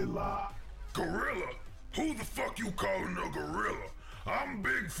 Gorilla. Gorilla? Who the fuck you calling a gorilla? I'm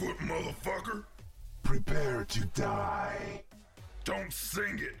Bigfoot, motherfucker. Prepare to die. Don't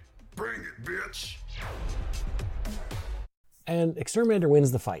sing it. Bring it, bitch. And Exterminator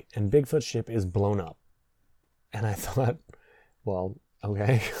wins the fight, and Bigfoot's ship is blown up. And I thought, well,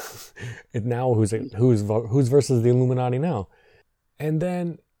 okay. Now who's versus the Illuminati now? And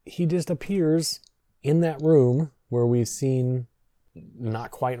then he just appears in that room where we've seen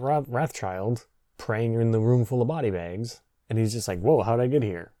not quite Wrathchild praying in the room full of body bags. And he's just like, whoa, how'd I get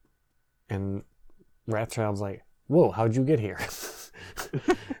here? And Wrathchild's like, whoa, how'd you get here?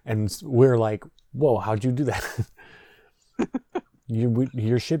 And we're like, whoa, how'd you do that?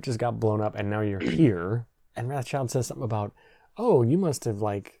 Your ship just got blown up and now you're here. And Wrathchild says something about, oh, you must have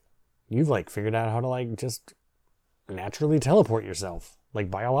you've figured out how to just naturally teleport yourself,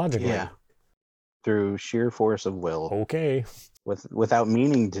 biologically. Yeah. Through sheer force of will. Okay. Without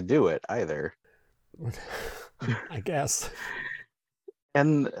meaning to do it either. I guess.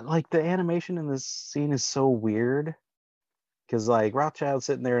 And the animation in this scene is so weird. Because Rothschild's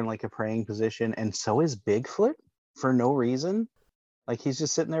sitting there in a praying position, and so is Bigfoot for no reason. He's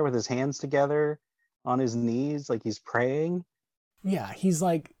just sitting there with his hands together on his knees, he's praying. Yeah, he's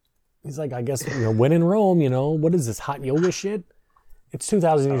I guess, when in Rome, what is this hot yoga shit? It's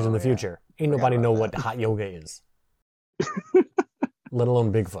 2,000 years in the future. Ain't nobody know what hot yoga is. Let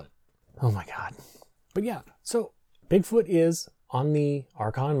alone Bigfoot. Oh my God. But yeah, so Bigfoot is on the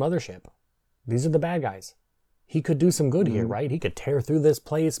Archon mothership. These are the bad guys. He could do some good here, right? He could tear through this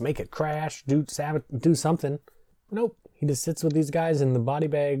place, make it crash, do something. Nope. He just sits with these guys in the body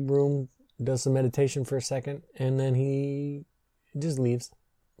bag room, does some meditation for a second, and then he just leaves.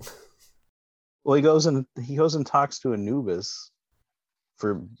 Well, he goes and talks to Anubis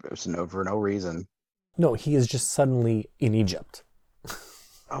for no reason. No, he is just suddenly in Egypt.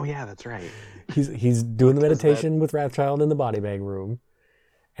 Oh yeah, that's right. He's doing the meditation with Rothschild in the body bag room,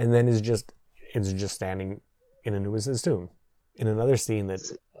 and then is just standing in Anubis' tomb in another scene that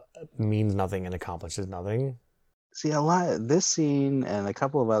means nothing and accomplishes nothing. See, this scene and a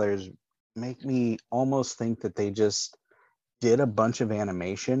couple of others make me almost think that they just did a bunch of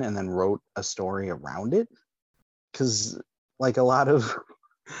animation and then wrote a story around it. Because a lot of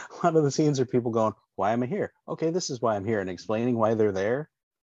the scenes are people going, "Why am I here? Okay, this is why I'm here," and explaining why they're there,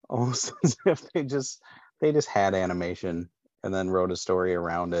 almost as if they just had animation and then wrote a story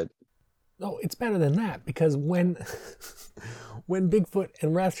around it. No, it's better than that, because when Bigfoot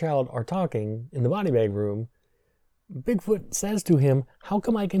and Rothschild are talking in the body bag room, Bigfoot says to him, "How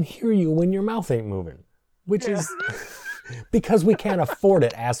come I can hear you when your mouth ain't moving?" Which is because we can't afford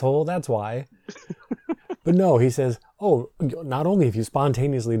it, asshole. That's why. But no, he says, "Oh, not only have you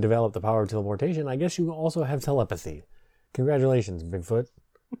spontaneously developed the power of teleportation, I guess you also have telepathy. Congratulations, Bigfoot."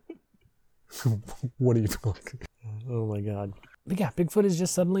 What are you talking? Oh my God. But yeah, Bigfoot is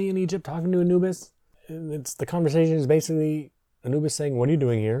just suddenly in Egypt talking to Anubis. And the conversation is basically Anubis saying, "What are you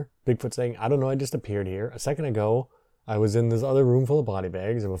doing here?" Bigfoot saying, "I don't know, I just appeared here. A second ago, I was in this other room full of body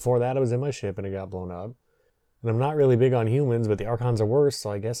bags, and before that I was in my ship and it got blown up. And I'm not really big on humans, but the Archons are worse,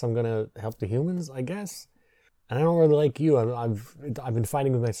 so I guess I'm gonna help the humans, I guess. And I don't really like you. I've been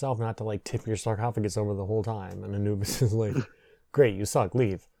fighting with myself not to tip your sarcophagus over the whole time." And Anubis is like, "Great, you suck,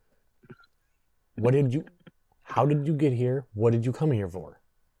 leave. How did you get here? What did you come here for?"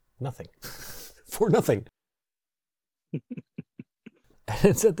 Nothing. For nothing. And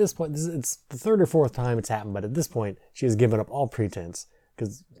it's at this point, it's the third or fourth time it's happened, but at this point, she has given up all pretense,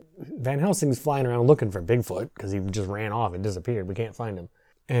 because Van Helsing's flying around looking for Bigfoot, because he just ran off and disappeared. We can't find him.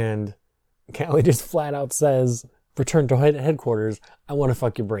 And Callie just flat out says, "Return to headquarters, I want to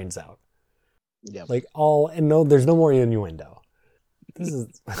fuck your brains out." Yep. And no, there's no more innuendo. This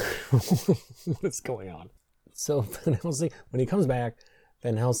is, what is going on? So Van Helsing, when he comes back,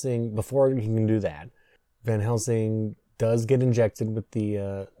 Van Helsing, before he can do that, Van Helsing does get injected with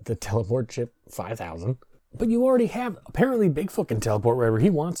the teleport chip 5000. But you already have, apparently Bigfoot can teleport wherever he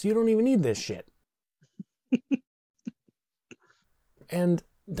wants. You don't even need this shit. And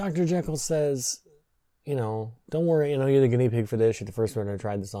Dr. Jekyll says, don't worry, you're the guinea pig for this. You're the first one I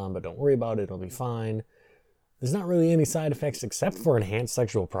tried this on, but don't worry about it. It'll be fine. There's not really any side effects except for enhanced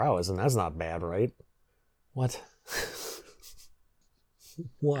sexual prowess, and that's not bad, right? What?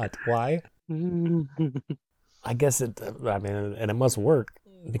 What? Why? I guess and it must work,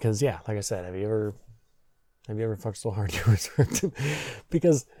 because yeah, like I said, have you ever fucked so hard you resurrected?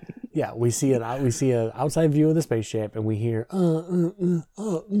 Because yeah, we see an outside view of the spaceship, and we hear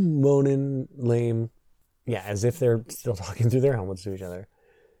moaning lame, yeah, as if they're still talking through their helmets to each other.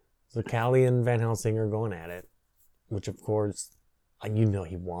 So Callie and Van Helsing are going at it, which of course, he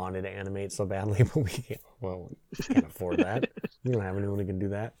wanted to animate so badly, but we can't afford that. We don't have anyone who can do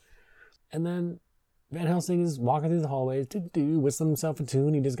that. And then Van Helsing is walking through the hallways, whistling himself a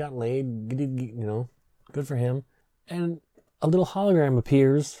tune. He just got laid, good for him. And a little hologram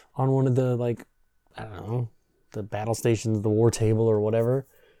appears on one of the, the battle stations, the war table or whatever.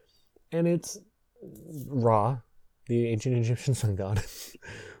 And it's Ra, the ancient Egyptian sun god.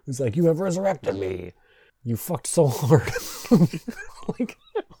 Who's like, "You have resurrected me. You fucked so hard."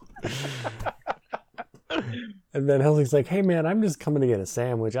 And Van Helsing's like, "Hey man, I'm just coming to get a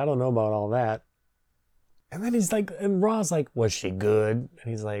sandwich. I don't know about all that." And then he's like, and Ra's like, "Was she good?" And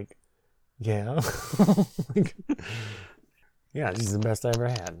he's like, "Yeah." Yeah, she's the best I ever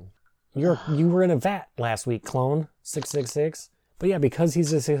had. You were in a vat last week, clone 666. But yeah, because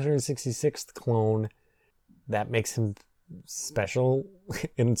he's a 666th clone, that makes him special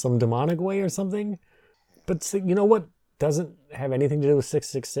in some demonic way or something. But you know what doesn't have anything to do with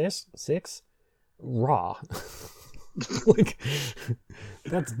 666? Ra. Like,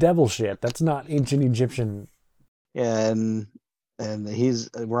 that's devil shit. That's not ancient Egyptian. Yeah, and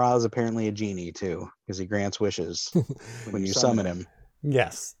Ra's apparently a genie too, because he grants wishes when you summon him.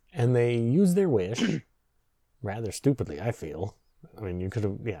 Yes, and they use their wish rather stupidly, I feel. I mean, you could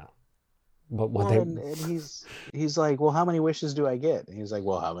have, yeah. But what and he's like, well, how many wishes do I get? And he's like,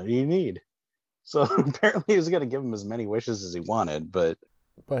 well, how many do you need? So apparently he was going to give him as many wishes as he wanted, but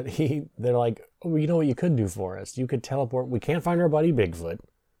they're like, oh, you know what you could do for us? You could teleport. We can't find our buddy Bigfoot.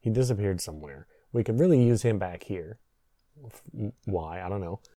 He disappeared somewhere. We could really use him back here. Why? I don't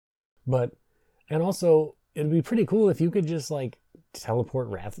know. And also, it'd be pretty cool if you could just, like, teleport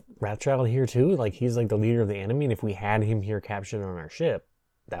Wrathchild here, too. Like, he's, like, the leader of the enemy, and if we had him here captured on our ship,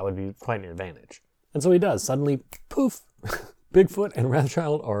 that would be quite an advantage. And so he does. Suddenly, poof, Bigfoot and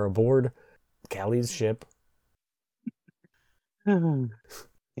Wrathchild are aboard Callie's ship.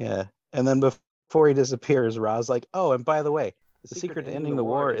 Yeah. And then before he disappears, Ra's like, oh, and by the way, the secret to ending the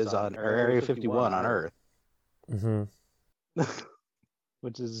war is on Area 51 on Earth. Mm-hmm.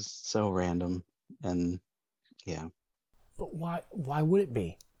 Which is so random. And yeah. But why would it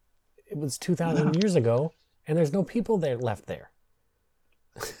be? It was 2,000 years ago, and there's no people there left there.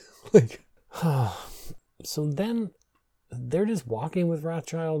 Like, so then they're just walking with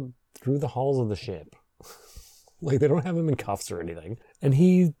Rothschild through the halls of the ship. Like, they don't have him in cuffs or anything. And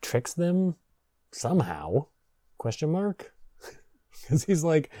he tricks them somehow, question mark? Because he's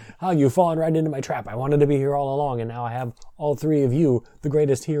like, oh, you've fallen right into my trap. I wanted to be here all along, and now I have all three of you, the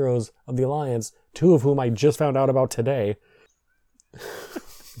greatest heroes of the Alliance, two of whom I just found out about today.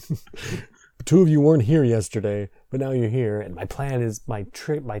 Two of you weren't here yesterday, but now you're here, and my plan is, my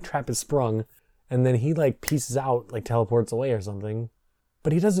trap is sprung. And then he, like, pieces out, like, teleports away or something.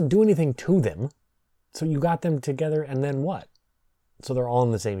 But he doesn't do anything to them. So you got them together, and then what? So they're all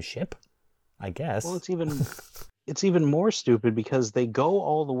on the same ship? I guess. Well, it's even more stupid because they go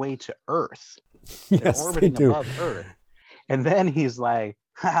all the way to Earth. Yes, they're orbiting they do. above Earth. And then he's like,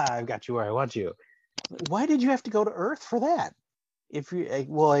 I've got you where I want you. Why did you have to go to Earth for that?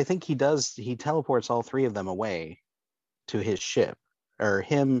 I think he teleports all three of them away to his ship. Or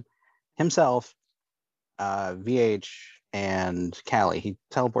himself, VH, and Callie. He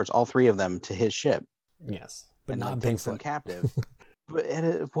teleports all three of them to his ship. Yes, but and not takes them Bigfoot. captive.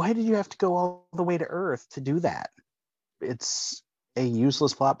 Why did you have to go all the way to Earth to do that? It's a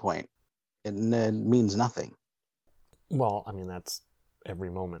useless plot point. It means nothing. Well, I mean, that's every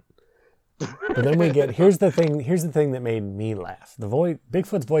moment. But then we get, here's the thing that made me laugh.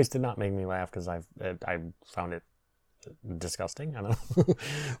 Bigfoot's voice did not make me laugh because I found it disgusting. I don't know.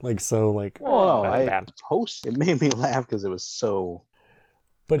 It made me laugh because it was so.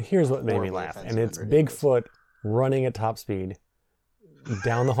 But here's what made me laugh, and it's Bigfoot running at top speed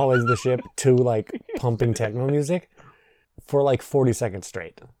down the hallways of the ship to, like, pumping techno music for like 40 seconds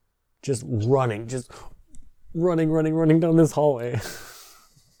straight. Just running down this hallway.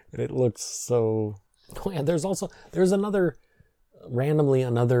 And it looks so. Oh yeah, there's another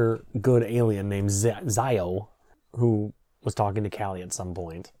good alien named Zio who was talking to Callie at some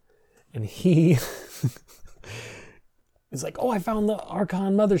point, and he is like, "Oh, I found the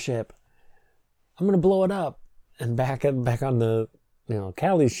Archon mothership. I'm gonna blow it up." And back on the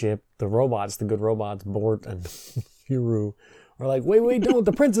Callie's ship, the good robots, Bort and Huru, are like, wait, don't,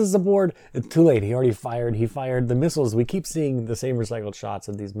 the princess is aboard. It's too late. He fired the missiles. We keep seeing the same recycled shots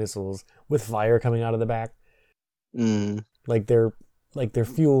of these missiles with fire coming out of the back. Like they're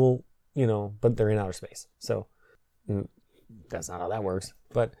fuel, but they're in outer space. So that's not how that works.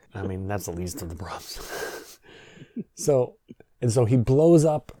 But I mean, that's the least of the problems. So he blows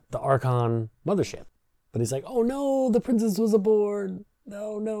up the Archon mothership. But he's like, oh no, the princess was aboard.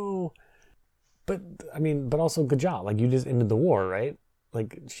 No. But I mean, but also good job. Like, you just ended the war, right?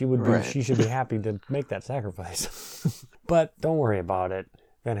 Like, she should be happy to make that sacrifice. But don't worry about it.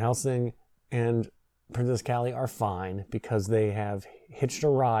 Van Helsing and Princess Callie are fine because they have hitched a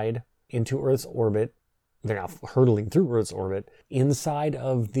ride into Earth's orbit. They're now hurtling through Earth's orbit inside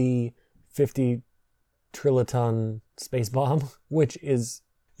of the 50 triloton space bomb, which is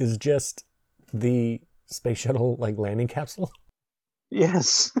just the space shuttle, like, landing capsule.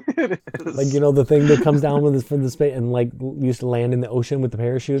 Yes. Like, the thing that comes down from the space and, like, used to land in the ocean with the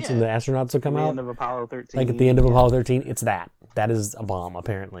parachutes and the astronauts would come out. At the end of Apollo 13. Like, at the end of Apollo 13, it's that. That is a bomb,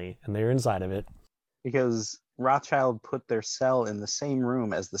 apparently. And they're inside of it. Because Rothschild put their cell in the same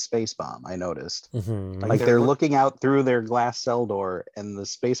room as the space bomb. I noticed. Mm-hmm. Like they're looking out through their glass cell door, and the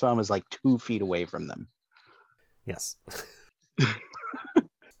space bomb is like 2 feet away from them. Yes.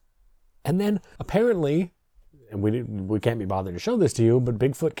 And then apparently, and we can't be bothered to show this to you, but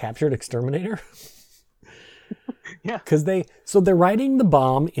Bigfoot captured Exterminator. Yeah. Because they're riding the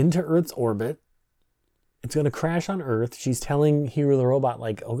bomb into Earth's orbit. It's going to crash on Earth. She's telling Hero the robot,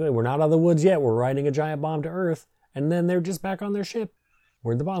 like, okay, we're not out of the woods yet. We're riding a giant bomb to Earth. And then they're just back on their ship.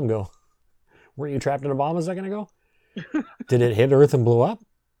 Where'd the bomb go? Weren't you trapped in a bomb a second ago? Did it hit Earth and blow up?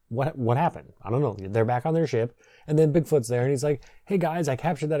 What happened? I don't know. They're back on their ship. And then Bigfoot's there and he's like, hey guys, I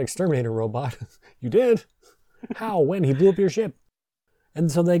captured that Exterminator robot. You did? How? When? He blew up your ship.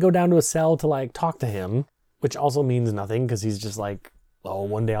 And so they go down to a cell to like talk to him, which also means nothing because he's just like, oh,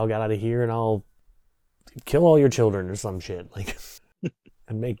 one day I'll get out of here and I'll kill all your children or some shit. Like,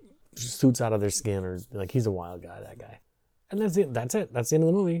 and make suits out of their skin, or like, he's a wild guy, that guy. And that's it. That's it. That's the end of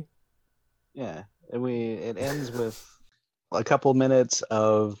the movie. Yeah. It ends with a couple minutes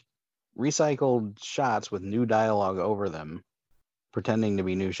of recycled shots with new dialogue over them, pretending to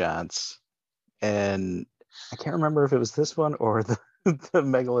be new shots. And I can't remember if it was this one or the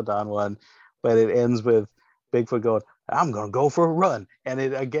Megalodon one, but it ends with Bigfoot going, I'm going to go for a run. And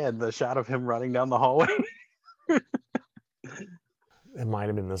it, again, the shot of him running down the hallway. It might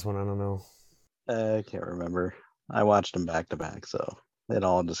have been this one. I don't know. I can't remember. I watched them back to back, so it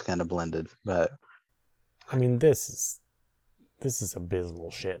all just kind of blended. But I mean, this is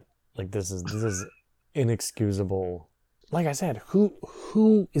abysmal shit. Like, this is inexcusable. Like I said,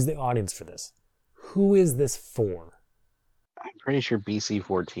 who is the audience for this? Who is this for? I'm pretty sure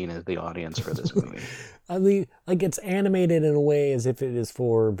BC-14 is the audience for this movie. I mean, like, it's animated in a way as if it is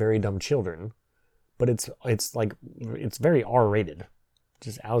for very dumb children, but it's very R-rated.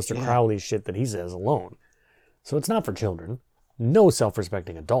 Just Aleister Crowley shit that he says alone. So it's not for children. No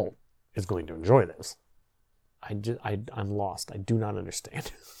self-respecting adult is going to enjoy this. I'm lost. I do not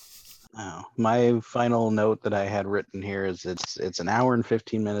understand. Oh, my final note that I had written here is it's an hour and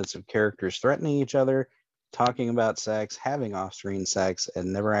 15 minutes of characters threatening each other, talking about sex, having off-screen sex,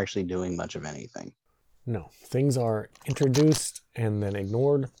 and never actually doing much of anything. No, things are introduced and then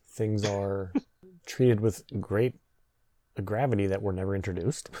ignored. Things are treated with great gravity that were never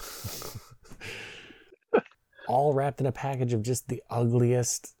introduced. All wrapped in a package of just the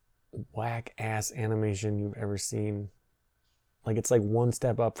ugliest whack-ass animation you've ever seen. Like, it's like one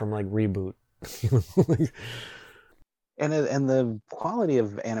step up from like Reboot. And the quality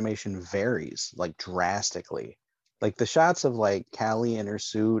of animation varies like drastically. Like the shots of like Callie in her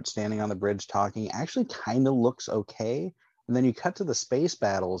suit standing on the bridge talking actually kind of looks okay. And then you cut to the space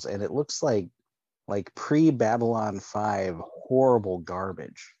battles and it looks like pre-Babylon 5 horrible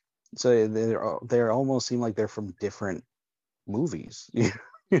garbage. So they almost seem like they're from different movies. You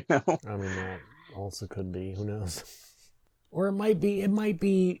know? I mean, that also could be. Who knows? Or it might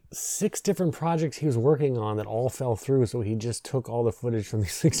be 6 different projects he was working on that all fell through, so he just took all the footage from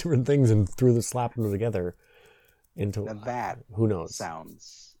these 6 different things and slapped them together into. That who knows?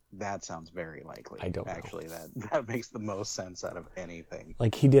 That sounds very likely. I don't know. Actually, that makes the most sense out of anything.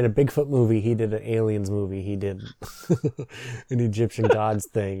 Like, he did a Bigfoot movie, he did an Aliens movie, he did an Egyptian gods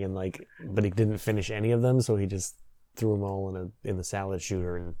thing, and but he didn't finish any of them, so he just threw them all in the salad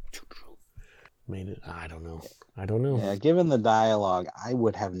shooter and made it. I don't know. Yeah, given the dialogue, I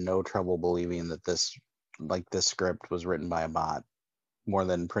would have no trouble believing that this script was written by a bot more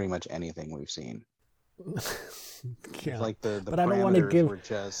than pretty much anything we've seen. Yeah. Like the but I don't want to give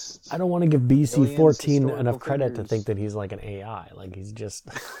aliens, BC-14 enough historical credit to figures. think that he's like an AI. Like, he's just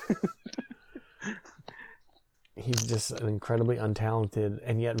an incredibly untalented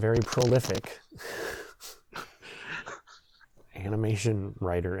and yet very prolific animation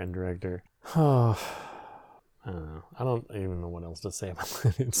writer and director. I don't know. I don't even know what else to say about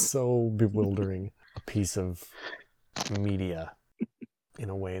it. It's so bewildering. A piece of media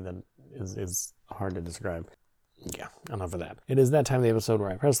in a way that is hard to describe. Yeah, enough of that. It is that time of the episode where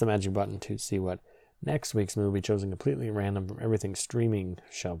I press the magic button to see what next week's movie, chosen completely random from everything streaming,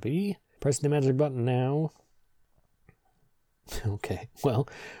 shall be. Pressing the magic button now. Okay, well,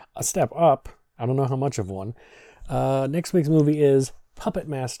 a step up. I don't know how much of one. Next week's movie is Puppet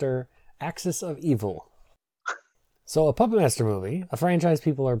Master, Axis of Evil. So a Puppet Master movie, a franchise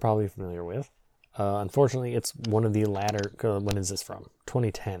people are probably familiar with. Unfortunately, it's one of the latter. When is this from?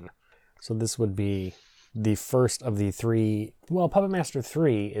 2010. So this would be the first of the 3. Well, Puppet Master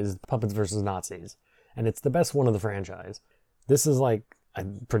 3 is Puppets vs. Nazis. And it's the best one of the franchise. This is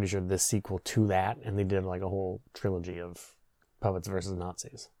I'm pretty sure this sequel to that. And they did a whole trilogy of Puppets vs.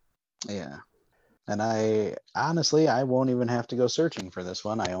 Nazis. Yeah. And I honestly, I won't even have to go searching for this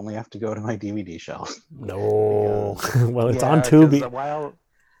one. I only have to go to my DVD shelf. No. Well, it's Yeah, on 'cause Tubi.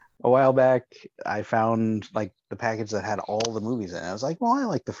 A while back, I found like the package that had all the movies in it. I was like, well, I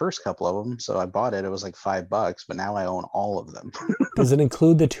like the first couple of them, so I bought it. It was like $5, but now I own all of them. Does it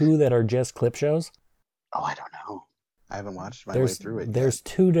include the two that are just clip shows? Oh, I don't know. I haven't watched my way through it There's yet.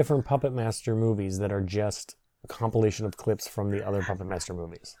 two different Puppet Master movies that are just a compilation of clips from the other Puppet Master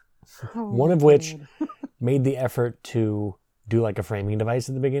movies. One of which made the effort to do like a framing device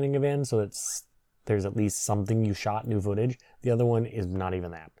at the beginning of end, so there's at least something you shot, new footage. The other one is not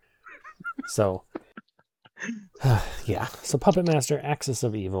even that. So, yeah. So Puppet Master Axis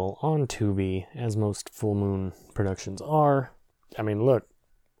of Evil on Tubi, as most Full Moon productions are. I mean, look,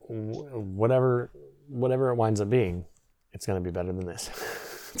 whatever it winds up being, it's going to be better than this.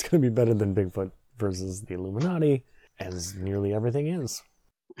 It's going to be better than Bigfoot versus the Illuminati, as nearly everything is.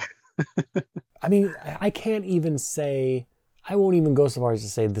 I mean, I can't even say, I won't even go so far as to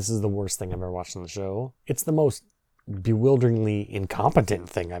say this is the worst thing I've ever watched on the show. It's the most bewilderingly incompetent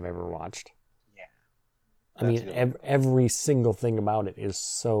thing I've ever watched. Yeah. I mean, every single thing about it is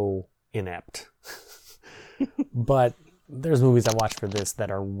so inept. But there's movies I watch for this that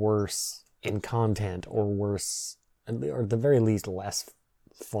are worse in content or worse, or at the very least less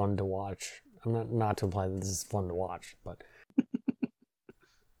fun to watch. I'm not to imply that this is fun to watch, but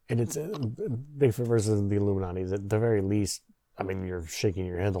and it's Bigfoot versus the Illuminati. At the very least, I mean, you're shaking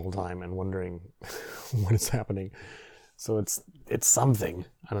your head the whole time and wondering what is happening. So it's something.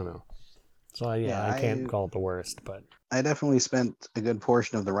 I don't know. So I can't call it the worst, but I definitely spent a good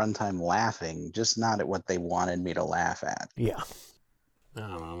portion of the runtime laughing, just not at what they wanted me to laugh at. yeah. I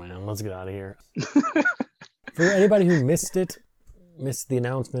don't know, man. Let's get out of here. For anybody who missed the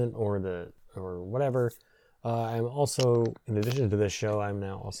announcement or whatever, I'm also, in addition to this show, I'm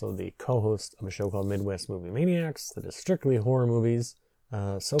now also the co-host of a show called Midwest Movie Maniacs that is strictly horror movies.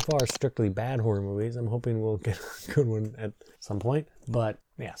 So far, strictly bad horror movies. I'm hoping we'll get a good one at some point. But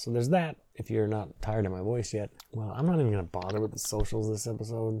yeah, so there's that. If you're not tired of my voice yet, well, I'm not even going to bother with the socials this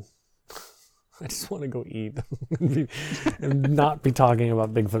episode. I just want to go eat and not be talking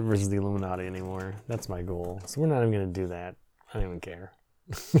about Bigfoot versus the Illuminati anymore. That's my goal. So we're not even going to do that. I don't even care.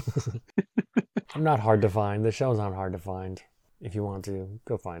 I'm not hard to find. The show's not hard to find. If you want to,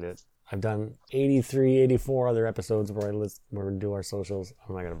 go find it. I've done 83, 84 other episodes where we do our socials.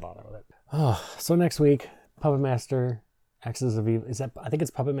 I'm not going to bother with it. Oh, so next week, Puppet Master, Axis of Evil. I think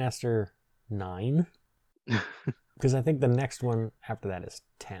it's Puppet Master 9? Because I think the next one after that is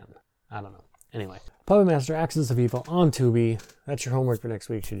 10. I don't know. Anyway, Puppet Master, Axis of Evil on Tubi. That's your homework for next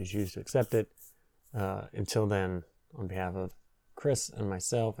week, should you choose to accept it. Until then, on behalf of Chris and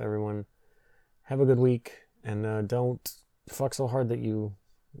myself, everyone, have a good week. And don't fuck so hard that you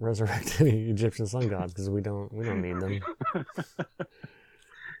resurrect any Egyptian sun gods, because we don't need them.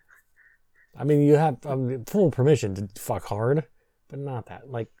 I mean, you have full permission to fuck hard, but not that.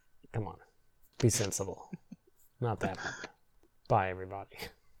 Like, come on. Be sensible. Not that hard. Bye, everybody.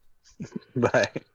 Bye.